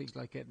due and things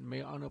like that in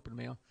mail, unopened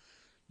mail,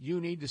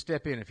 you need to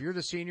step in. If you're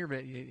the senior,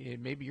 but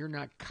maybe you're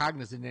not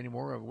cognizant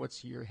anymore of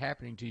what's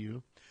happening to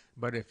you,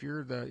 but if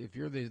you're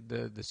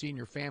the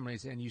senior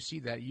families and you see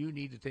that, you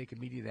need to take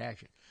immediate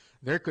action.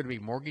 There could be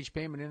mortgage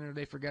payment in there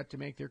they forgot to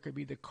make. There could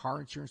be the car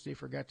insurance they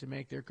forgot to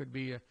make. There could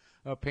be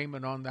a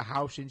payment on the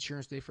house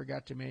insurance they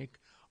forgot to make.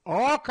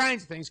 All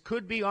kinds of things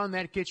could be on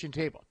that kitchen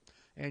table.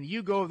 And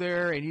you go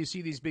there and you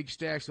see these big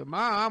stacks of,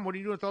 Mom, what are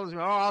you doing with all this?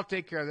 Oh, I'll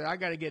take care of that. I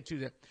got to get to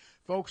that.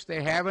 Folks,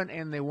 they haven't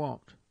and they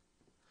won't.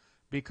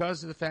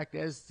 Because of the fact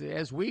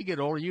as we get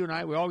older, you and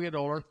I, we all get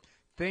older,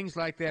 things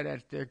like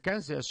that, there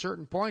comes to a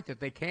certain point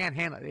that they can't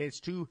handle it. It's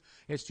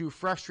too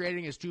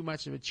frustrating. It's too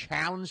much of a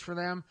challenge for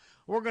them.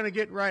 We're going to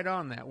get right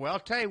on that. Well, I'll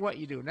tell you what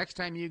you do. Next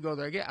time you go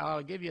there,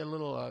 I'll give you a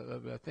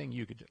little thing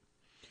you could do.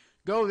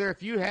 Go there.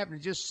 If you happen to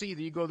just see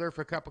that you go there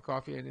for a cup of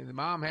coffee and the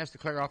mom has to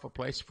clear off a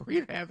place for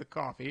you to have the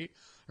coffee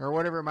or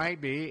whatever it might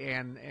be,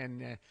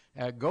 and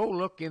go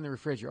look in the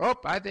refrigerator. Oh,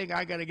 I think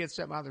I got to get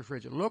something out of the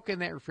refrigerator. Look in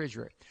that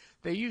refrigerator.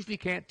 They usually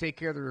can't take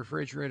care of the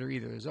refrigerator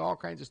either. There's all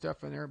kinds of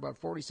stuff in there, about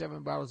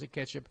 47 bottles of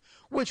ketchup,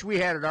 which we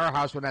had at our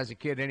house when I was a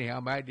kid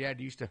anyhow. My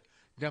dad used to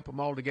dump them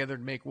all together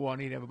and make one.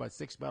 He'd have about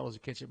 6 bottles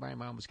of ketchup. My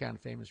mom was kind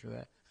of famous for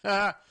that.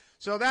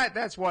 So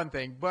that's one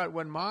thing. But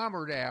when mom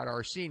or dad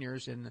are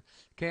seniors and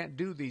can't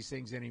do these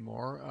things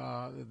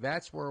anymore,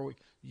 that's where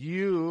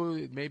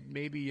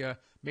you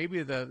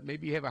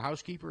have a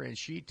housekeeper and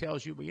she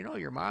tells you, but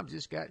your mom's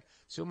just got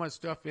so much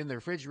stuff in the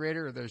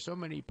refrigerator, or there's so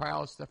many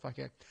piles, stuff like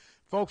that.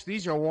 Folks,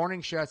 these are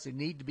warning shots that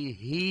need to be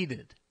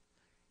heeded.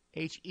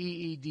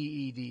 Heeded,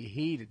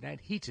 heeded, not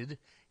heated,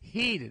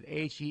 heeded,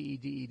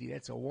 Heeded.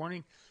 That's a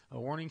warning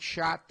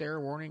shot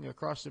there, warning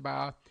across the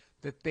bow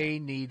that they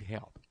need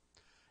help.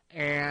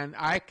 And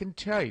I can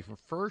tell you from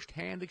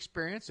firsthand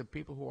experience of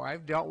people who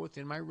I've dealt with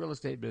in my real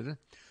estate business,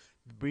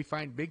 we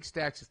find big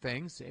stacks of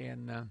things,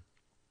 and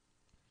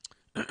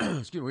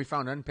excuse me, we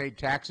found unpaid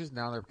taxes.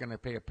 Now they're going to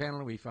pay a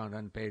penalty. We found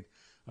unpaid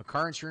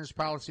car insurance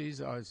policies.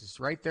 It's just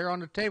right there on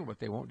the table, but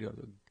they won't do it.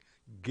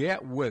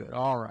 Get with it.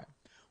 All right.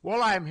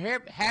 Well, I'm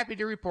happy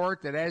to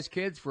report that as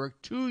kids for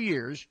 2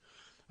 years,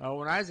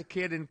 when I was a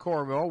kid in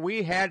Coralville,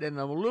 we had an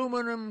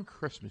aluminum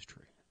Christmas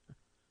tree.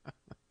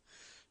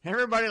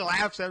 Everybody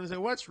laughs at it and says,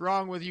 what's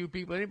wrong with you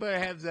people? Anybody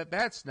has that?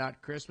 That's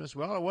not Christmas.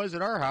 Well, it was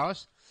at our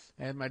house.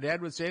 And my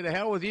dad would say, to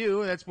hell with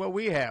you. That's what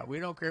we have. We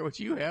don't care what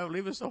you have.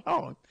 Leave us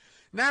alone.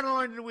 Not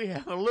only did we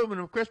have an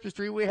aluminum Christmas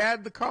tree, we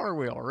had the color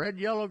wheel, red,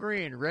 yellow,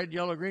 green, red,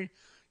 yellow, green.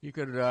 You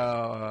could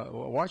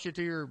watch it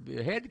till your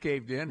head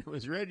caved in. It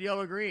was red,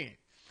 yellow, green.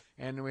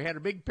 And we had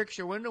a big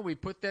picture window. We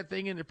put that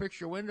thing in the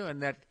picture window,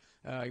 and that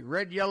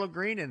red, yellow,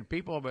 green, and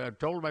people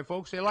told my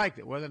folks they liked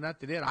it. Whether or not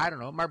they did, I don't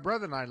know. My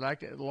brother and I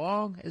liked it as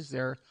long as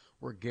there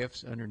were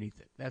gifts underneath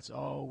it. That's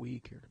all we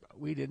cared about.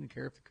 We didn't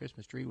care if the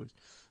Christmas tree was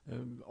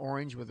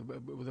orange with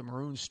a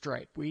maroon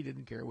stripe. We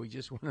didn't care. We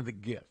just wanted the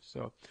gifts.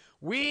 So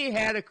we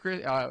had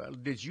a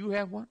did you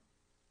have one?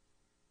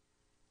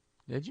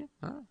 Did you?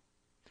 Huh?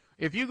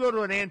 If you go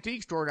to an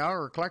antique store now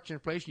or a collection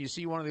place and you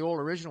see one of the old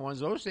original ones,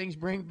 those things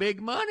bring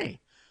big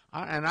money.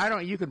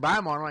 You can buy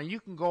them online. You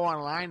can go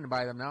online and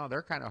buy them now.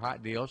 They're kind of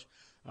hot deals.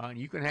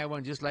 You can have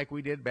one just like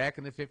we did back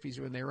in the 50s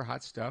when they were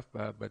hot stuff.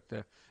 But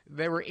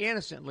they were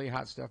innocently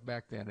hot stuff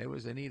back then. It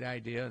was a neat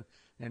idea.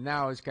 And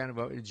now it's kind of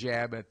a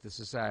jab at the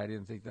society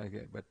and things like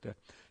that. But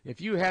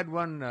if you had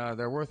one,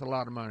 they're worth a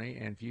lot of money.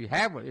 And if you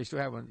have one, you still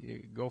have one,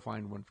 go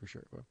find one for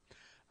sure.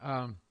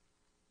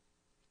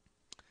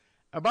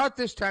 About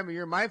this time of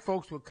year, my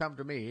folks would come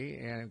to me,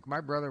 and my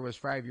brother was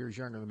 5 years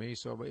younger than me,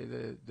 so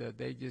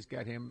they just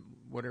got him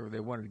whatever they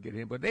wanted to get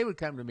him. But they would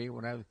come to me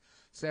when I was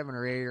 7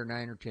 or 8 or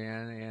 9 or 10,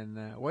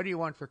 and what do you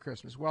want for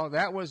Christmas? Well,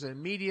 that was an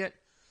immediate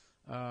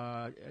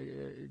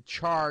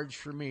charge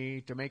for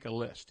me to make a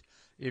list.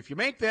 If you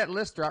make that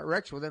list,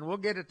 Rex, well, then we'll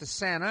get it to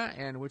Santa,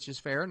 and which is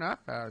fair enough.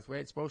 That's the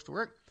way it's supposed to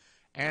work.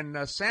 And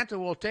Santa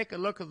will take a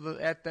look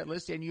at that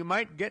list, and you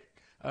might get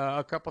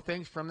a couple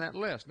things from that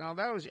list. Now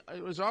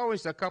it was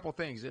always a couple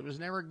things. It was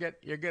never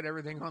you get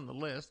everything on the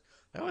list.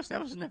 That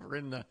was never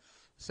in the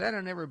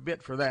Santa never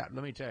bit for that.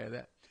 Let me tell you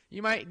that.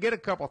 You might get a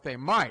couple things.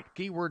 Might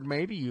keyword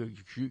maybe you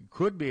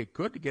could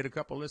get a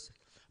couple lists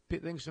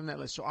things from that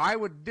list. So I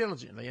would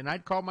diligently, and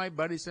I'd call my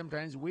buddies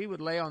sometimes. We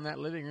would lay on that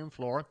living room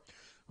floor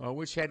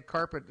which had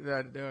carpet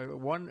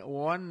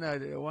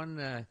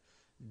one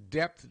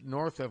depth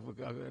north of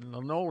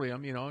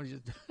linoleum. You know,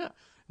 just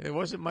there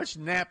wasn't much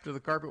nap to the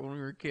carpet when we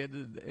were kids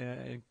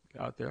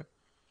out there.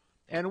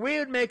 And we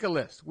would make a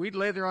list. We'd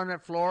lay there on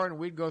that floor, and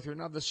we'd go through.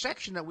 Now, the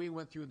section that we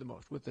went through the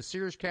most, with the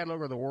Sears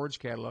catalog or the Ward's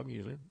catalog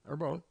usually, or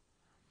both,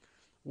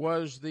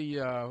 was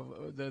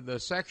the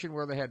section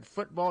where they had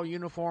football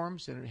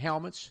uniforms and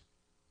helmets,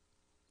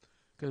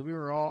 because we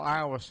were all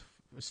Iowa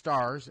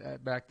Stars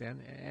back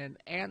then,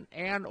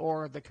 and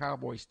or the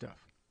cowboy stuff.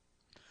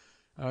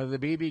 The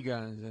BB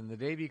guns and the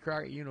Davy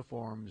Crockett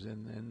uniforms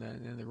and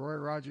the Roy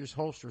Rogers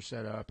holster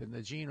setup and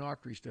the Gene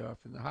Autry stuff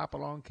and the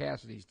Hopalong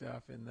Cassidy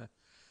stuff and the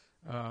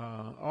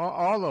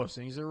all those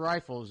things, the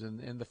rifles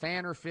and the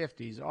Fanner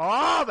 50s,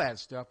 all that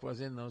stuff was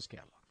in those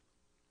catalogs.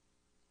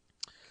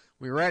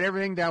 We write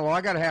everything down. Well,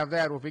 I got to have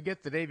that. Well, if we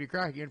get the Davy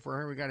Crockett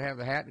uniform, we got to have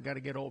the hat. We got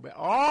to get old.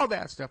 All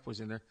that stuff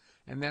was in there,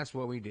 and that's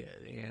what we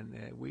did.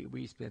 And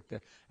we spent the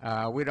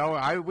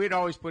we'd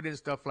always put in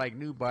stuff like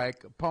new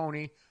bike,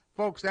 pony.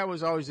 Folks, that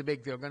was always a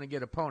big deal. Going to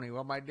get a pony.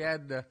 Well, my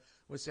dad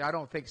would say, I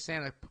don't think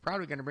Santa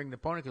probably going to bring the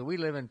pony because we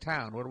live in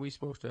town. What are we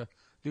supposed to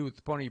do with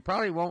the pony? You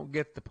probably won't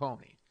get the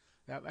pony.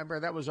 Remember,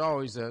 that was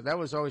always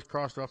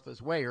crossed off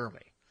this way early.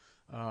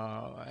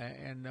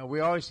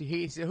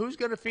 He said, who's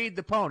going to feed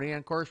the pony? And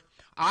of course,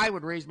 I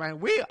would raise my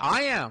hand.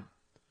 I am.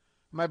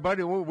 My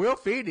buddy, we'll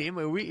feed him.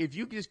 If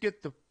you just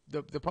get the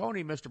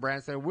pony, Mr.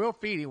 Brandstatter, we'll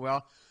feed him.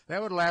 Well, that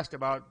would last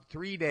about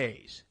 3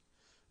 days.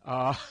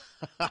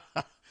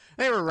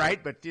 They were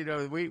right, but you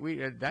know,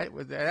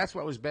 that's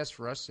what was best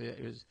for us.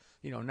 It was,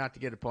 you know, not to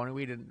get a pony.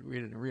 We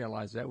didn't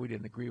realize that. We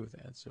didn't agree with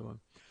that. So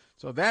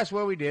that's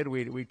what we did.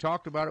 We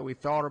talked about it. We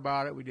thought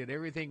about it. We did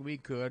everything we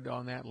could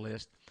on that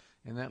list.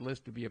 And that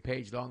list would be a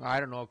page long. I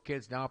don't know.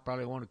 Kids now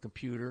probably want a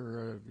computer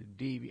or a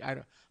DVD. I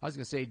was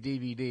going to say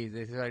DVDs.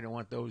 They said I don't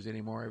want those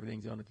anymore.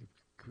 Everything's on the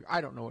computer. I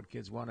don't know what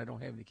kids want. I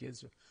don't have any kids,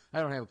 so I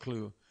don't have a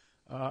clue.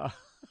 Mom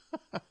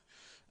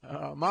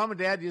and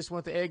Dad just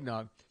want the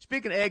eggnog.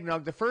 Speaking of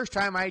eggnog, the first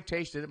time I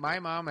tasted it, my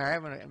mom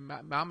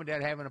and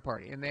Dad having a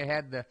party, and they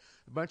had a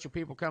bunch of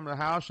people come to the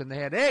house, and they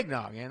had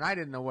eggnog, and I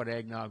didn't know what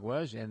eggnog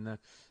was, and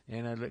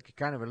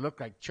it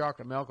looked like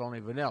chocolate milk,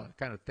 only vanilla,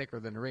 kind of thicker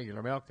than the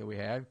regular milk that we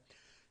had.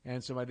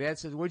 And so my dad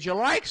said, would you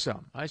like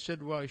some? I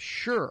said, well,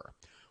 sure.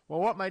 Well,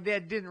 what my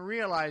dad didn't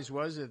realize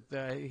was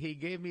that he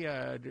gave me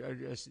a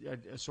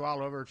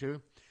swallow or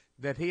two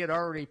that he had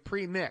already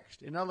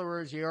pre-mixed. In other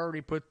words, he already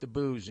put the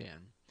booze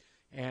in.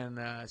 And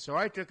so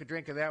I took a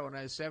drink of that when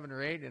I was 7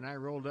 or 8, and I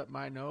rolled up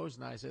my nose,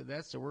 and I said,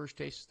 that's the worst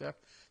taste of stuff.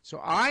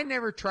 So I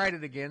never tried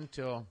it again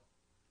till,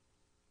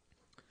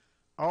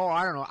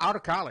 I don't know, out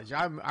of college.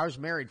 I was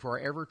married before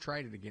I ever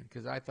tried it again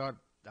because I thought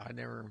I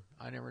never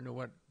knew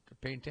what to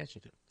pay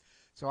attention to.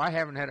 So I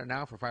haven't had it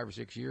now for 5 or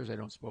 6 years, I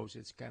don't suppose.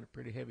 It's kind of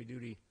pretty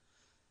heavy-duty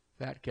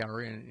fat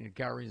calorie and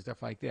calories and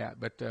stuff like that.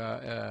 But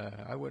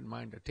I wouldn't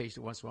mind to taste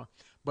it once in a while.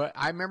 But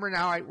I remember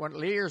now,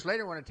 years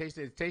later when I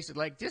tasted it, it tasted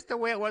like just the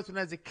way it was when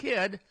I was a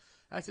kid.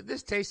 I said,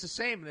 this tastes the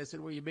same. And they said,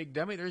 well, you big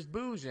dummy, there's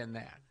booze in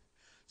that.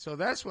 So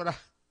that's what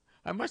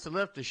I must have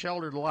left a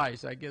sheltered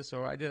lice, I guess.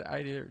 So I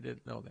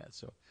didn't know that.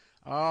 So,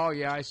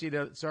 yeah, I see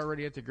that it's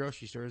already at the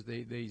grocery stores.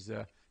 These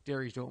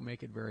dairies don't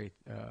make it very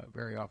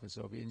often.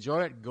 So if you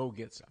enjoy it, go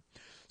get some.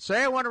 So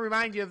I want to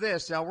remind you of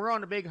this. We're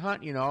on a big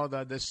hunt, you know.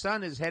 The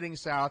sun is heading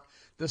south.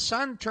 The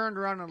sun turned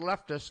around and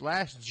left us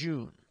last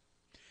June.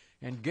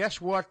 And guess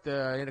what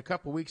in a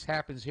couple of weeks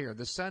happens here?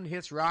 The sun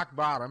hits rock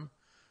bottom.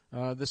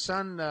 The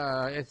sun,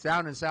 it's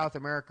down in South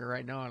America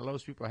right now, and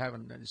those people are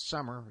having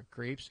summer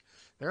creeps.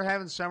 They're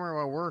having summer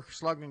while we're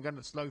going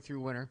to slug through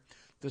winter.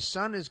 The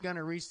sun is going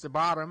to reach the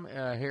bottom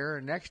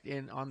here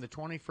on the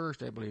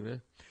 21st, I believe it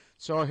is.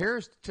 So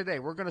here's today.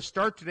 We're going to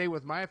start today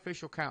with my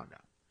official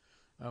countdown.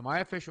 My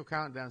official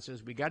countdown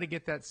says we got to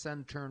get that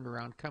sun turned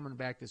around, coming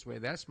back this way.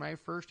 That's my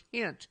first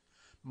hint,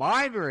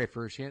 my very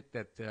first hint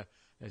that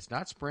it's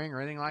not spring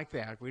or anything like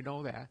that. We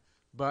know that.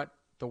 But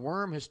the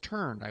worm has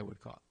turned, I would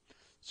call it.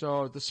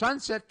 So the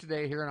sunset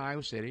today here in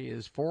Iowa City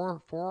is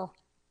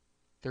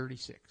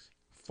 4:36.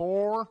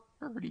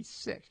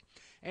 4:36.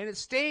 And it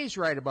stays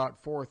right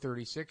about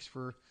 4:36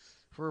 for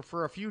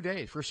a few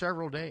days, for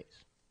several days.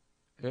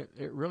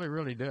 It really,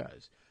 really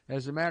does.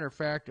 As a matter of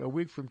fact, a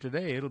week from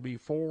today, it'll be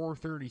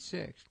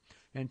 4:36.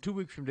 And 2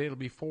 weeks from today, it'll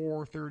be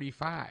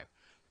 4:35.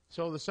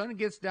 So the sun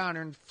gets down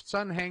there and the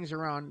sun hangs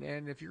around.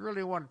 And if you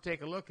really want to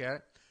take a look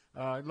at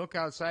it, look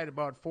outside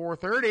about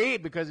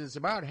 4:38 because it's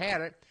about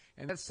had it.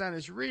 And that sun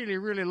is really,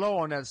 really low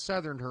on that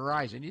southern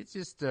horizon. It's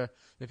just,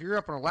 if you're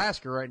up in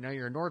Alaska right now,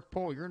 you're in North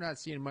Pole, you're not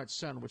seeing much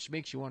sun, which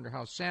makes you wonder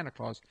how Santa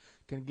Claus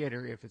can get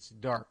here if it's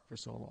dark for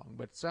so long.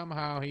 But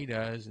somehow he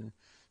does, and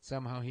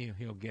somehow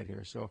he'll get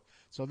here. So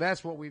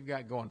that's what we've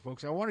got going,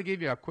 folks. I want to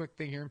give you a quick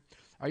thing here.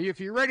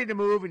 If you're ready to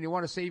move and you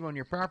want to save on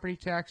your property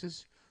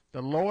taxes,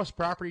 the lowest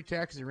property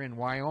taxes are in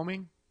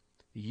Wyoming,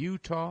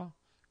 Utah,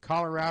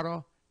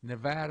 Colorado,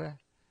 Nevada,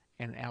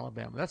 and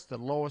Alabama. That's the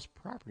lowest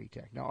property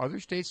tax. Now, other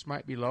states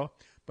might be low,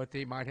 but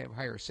they might have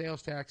higher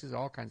sales taxes,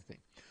 all kinds of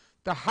things.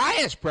 The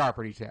highest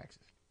property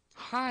taxes,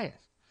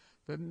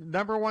 The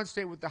number one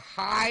state with the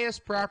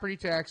highest property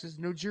taxes,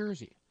 New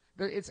Jersey.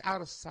 It's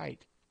out of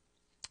sight.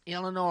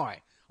 Illinois,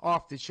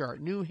 off the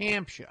chart. New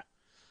Hampshire,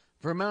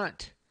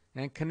 Vermont,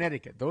 and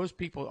Connecticut. Those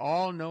people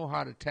all know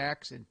how to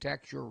tax and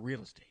tax your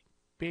real estate.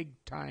 Big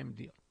time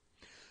deal.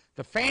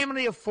 The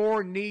family of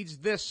 4 needs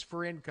this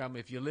for income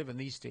if you live in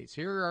these states.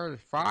 Here are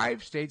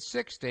 5 states,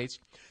 6 states.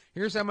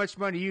 Here's how much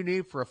money you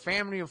need for a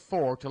family of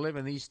 4 to live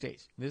in these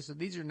states.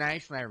 These are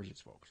national averages,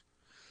 folks.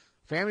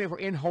 Family of 4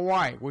 in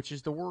Hawaii, which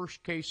is the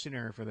worst case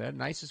scenario for that.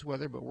 Nicest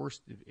weather, but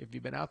worst if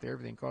you've been out there.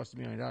 Everything costs $1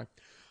 million.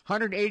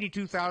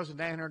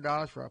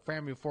 $182,900 for a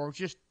family of 4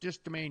 just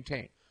to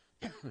maintain.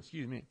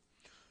 Excuse me.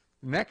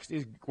 Next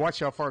is,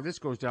 watch how far this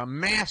goes down,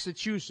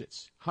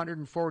 Massachusetts,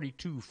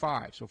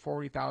 $142,500, so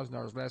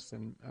 $40,000 less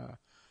than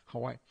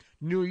Hawaii.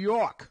 New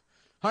York,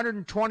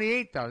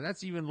 $128,000,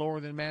 that's even lower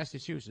than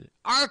Massachusetts.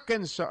 Alaska,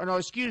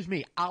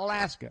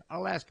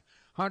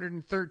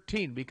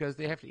 $113,000 because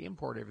they have to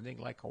import everything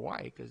like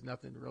Hawaii because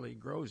nothing really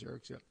grows there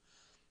except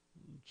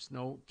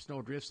snow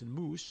drifts and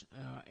moose.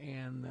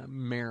 And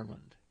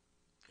Maryland,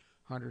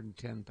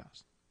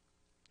 $110,000.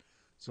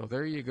 So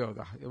there you go.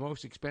 The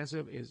most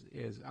expensive is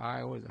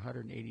Iowa, is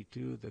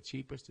 $182,000. The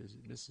cheapest is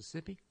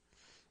Mississippi.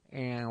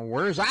 And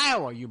where's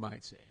Iowa, you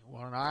might say?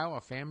 Well, in Iowa,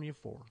 a family of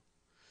 4.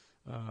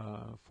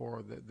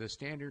 For the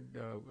standard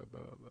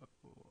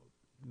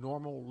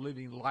normal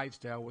living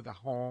lifestyle with a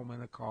home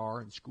and a car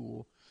and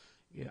school,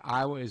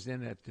 Iowa is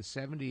in at the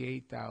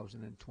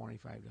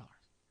 $78,025,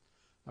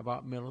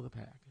 about middle of the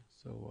pack.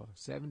 So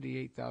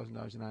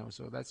 $78,000 in Iowa.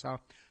 So that's how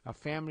a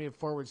family of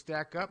 4 would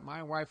stack up.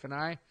 My wife and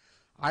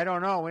I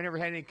don't know. We never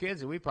had any kids,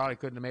 and we probably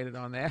couldn't have made it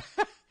on that.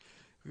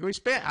 We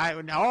spent. I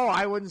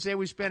wouldn't say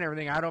we spent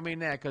everything. I don't mean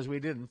that because we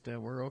didn't.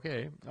 We're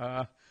okay.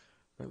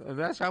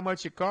 That's how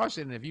much it costs.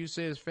 And if you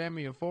say it's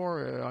family of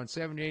 4 on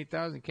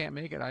 $78,000 can't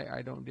make it,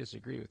 I don't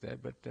disagree with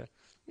that. But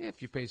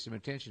if you pay some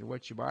attention to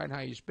what you buy and how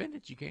you spend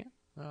it, you can.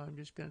 I'm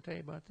just going to tell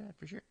you about that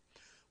for sure.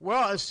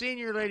 Well, a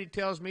senior lady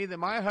tells me that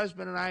my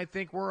husband and I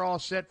think we're all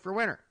set for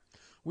winter.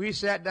 We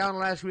sat down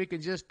last week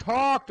and just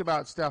talked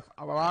about stuff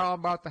all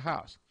about the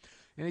house.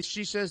 And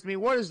she says to me,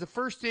 what is the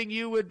first thing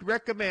you would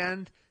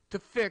recommend to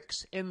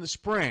fix in the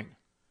spring?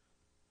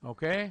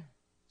 Okay?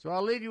 So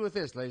I'll leave you with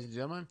this, ladies and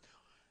gentlemen.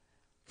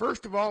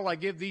 First of all, I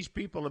give these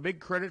people a big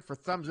credit for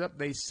thumbs up.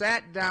 They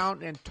sat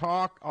down and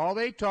talked. All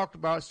they talked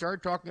about,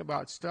 started talking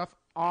about stuff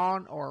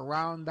on or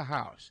around the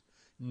house.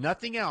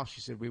 Nothing else. She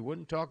said, we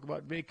wouldn't talk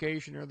about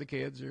vacation or the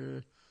kids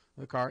or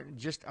the car,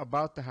 just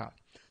about the house.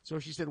 So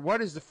she said,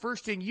 what is the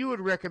first thing you would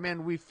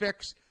recommend we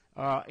fix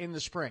in the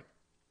spring?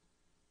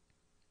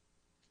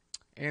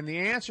 And the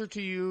answer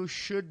to you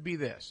should be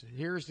this.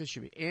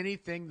 Should be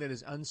anything that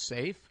is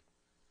unsafe.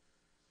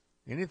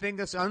 Anything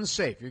that's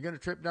unsafe. You're going to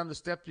trip down the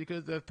steps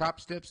because the top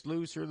step's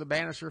loose or the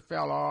banister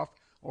fell off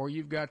or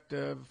you've got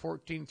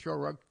 14 throw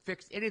rug.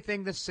 Fix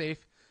anything that's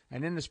safe.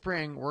 And in the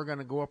spring, we're going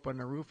to go up on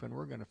the roof and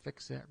we're going to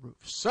fix that roof.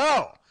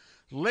 So,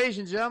 ladies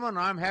and gentlemen,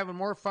 I'm having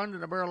more fun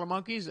than a barrel of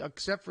monkeys,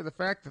 except for the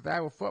fact that the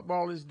Iowa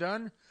football is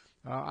done.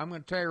 I'm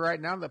going to tell you right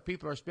now that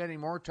people are spending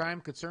more time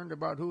concerned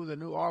about who the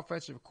new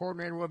offensive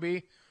coordinator will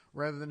be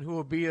rather than who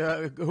will be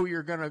who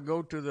you're going to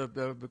go to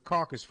the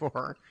caucus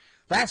for.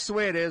 That's the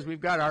way it is. We've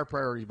got our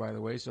priorities, by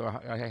the way. So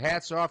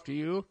hats off to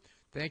you.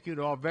 Thank you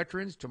to all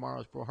veterans.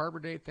 Tomorrow's Pearl Harbor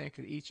Day. Thank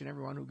you to each and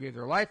everyone who gave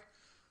their life.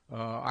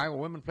 Iowa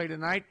women play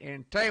tonight.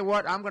 And tell you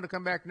what, I'm going to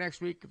come back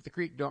next week if the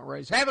creek don't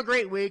rise. Have a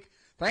great week.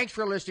 Thanks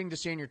for listening to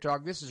Senior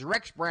Talk. This is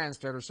Rex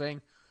Brandstatter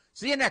saying,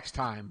 see you next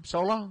time.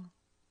 So long.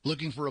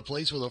 Looking for a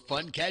place with a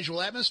fun,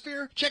 casual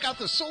atmosphere? Check out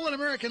the Solon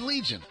American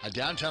Legion, a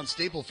downtown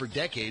staple for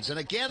decades and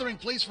a gathering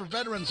place for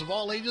veterans of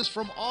all ages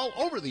from all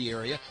over the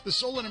area. The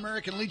Solon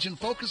American Legion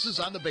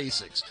focuses on the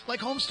basics, like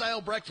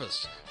home-style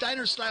breakfasts,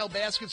 diner-style baskets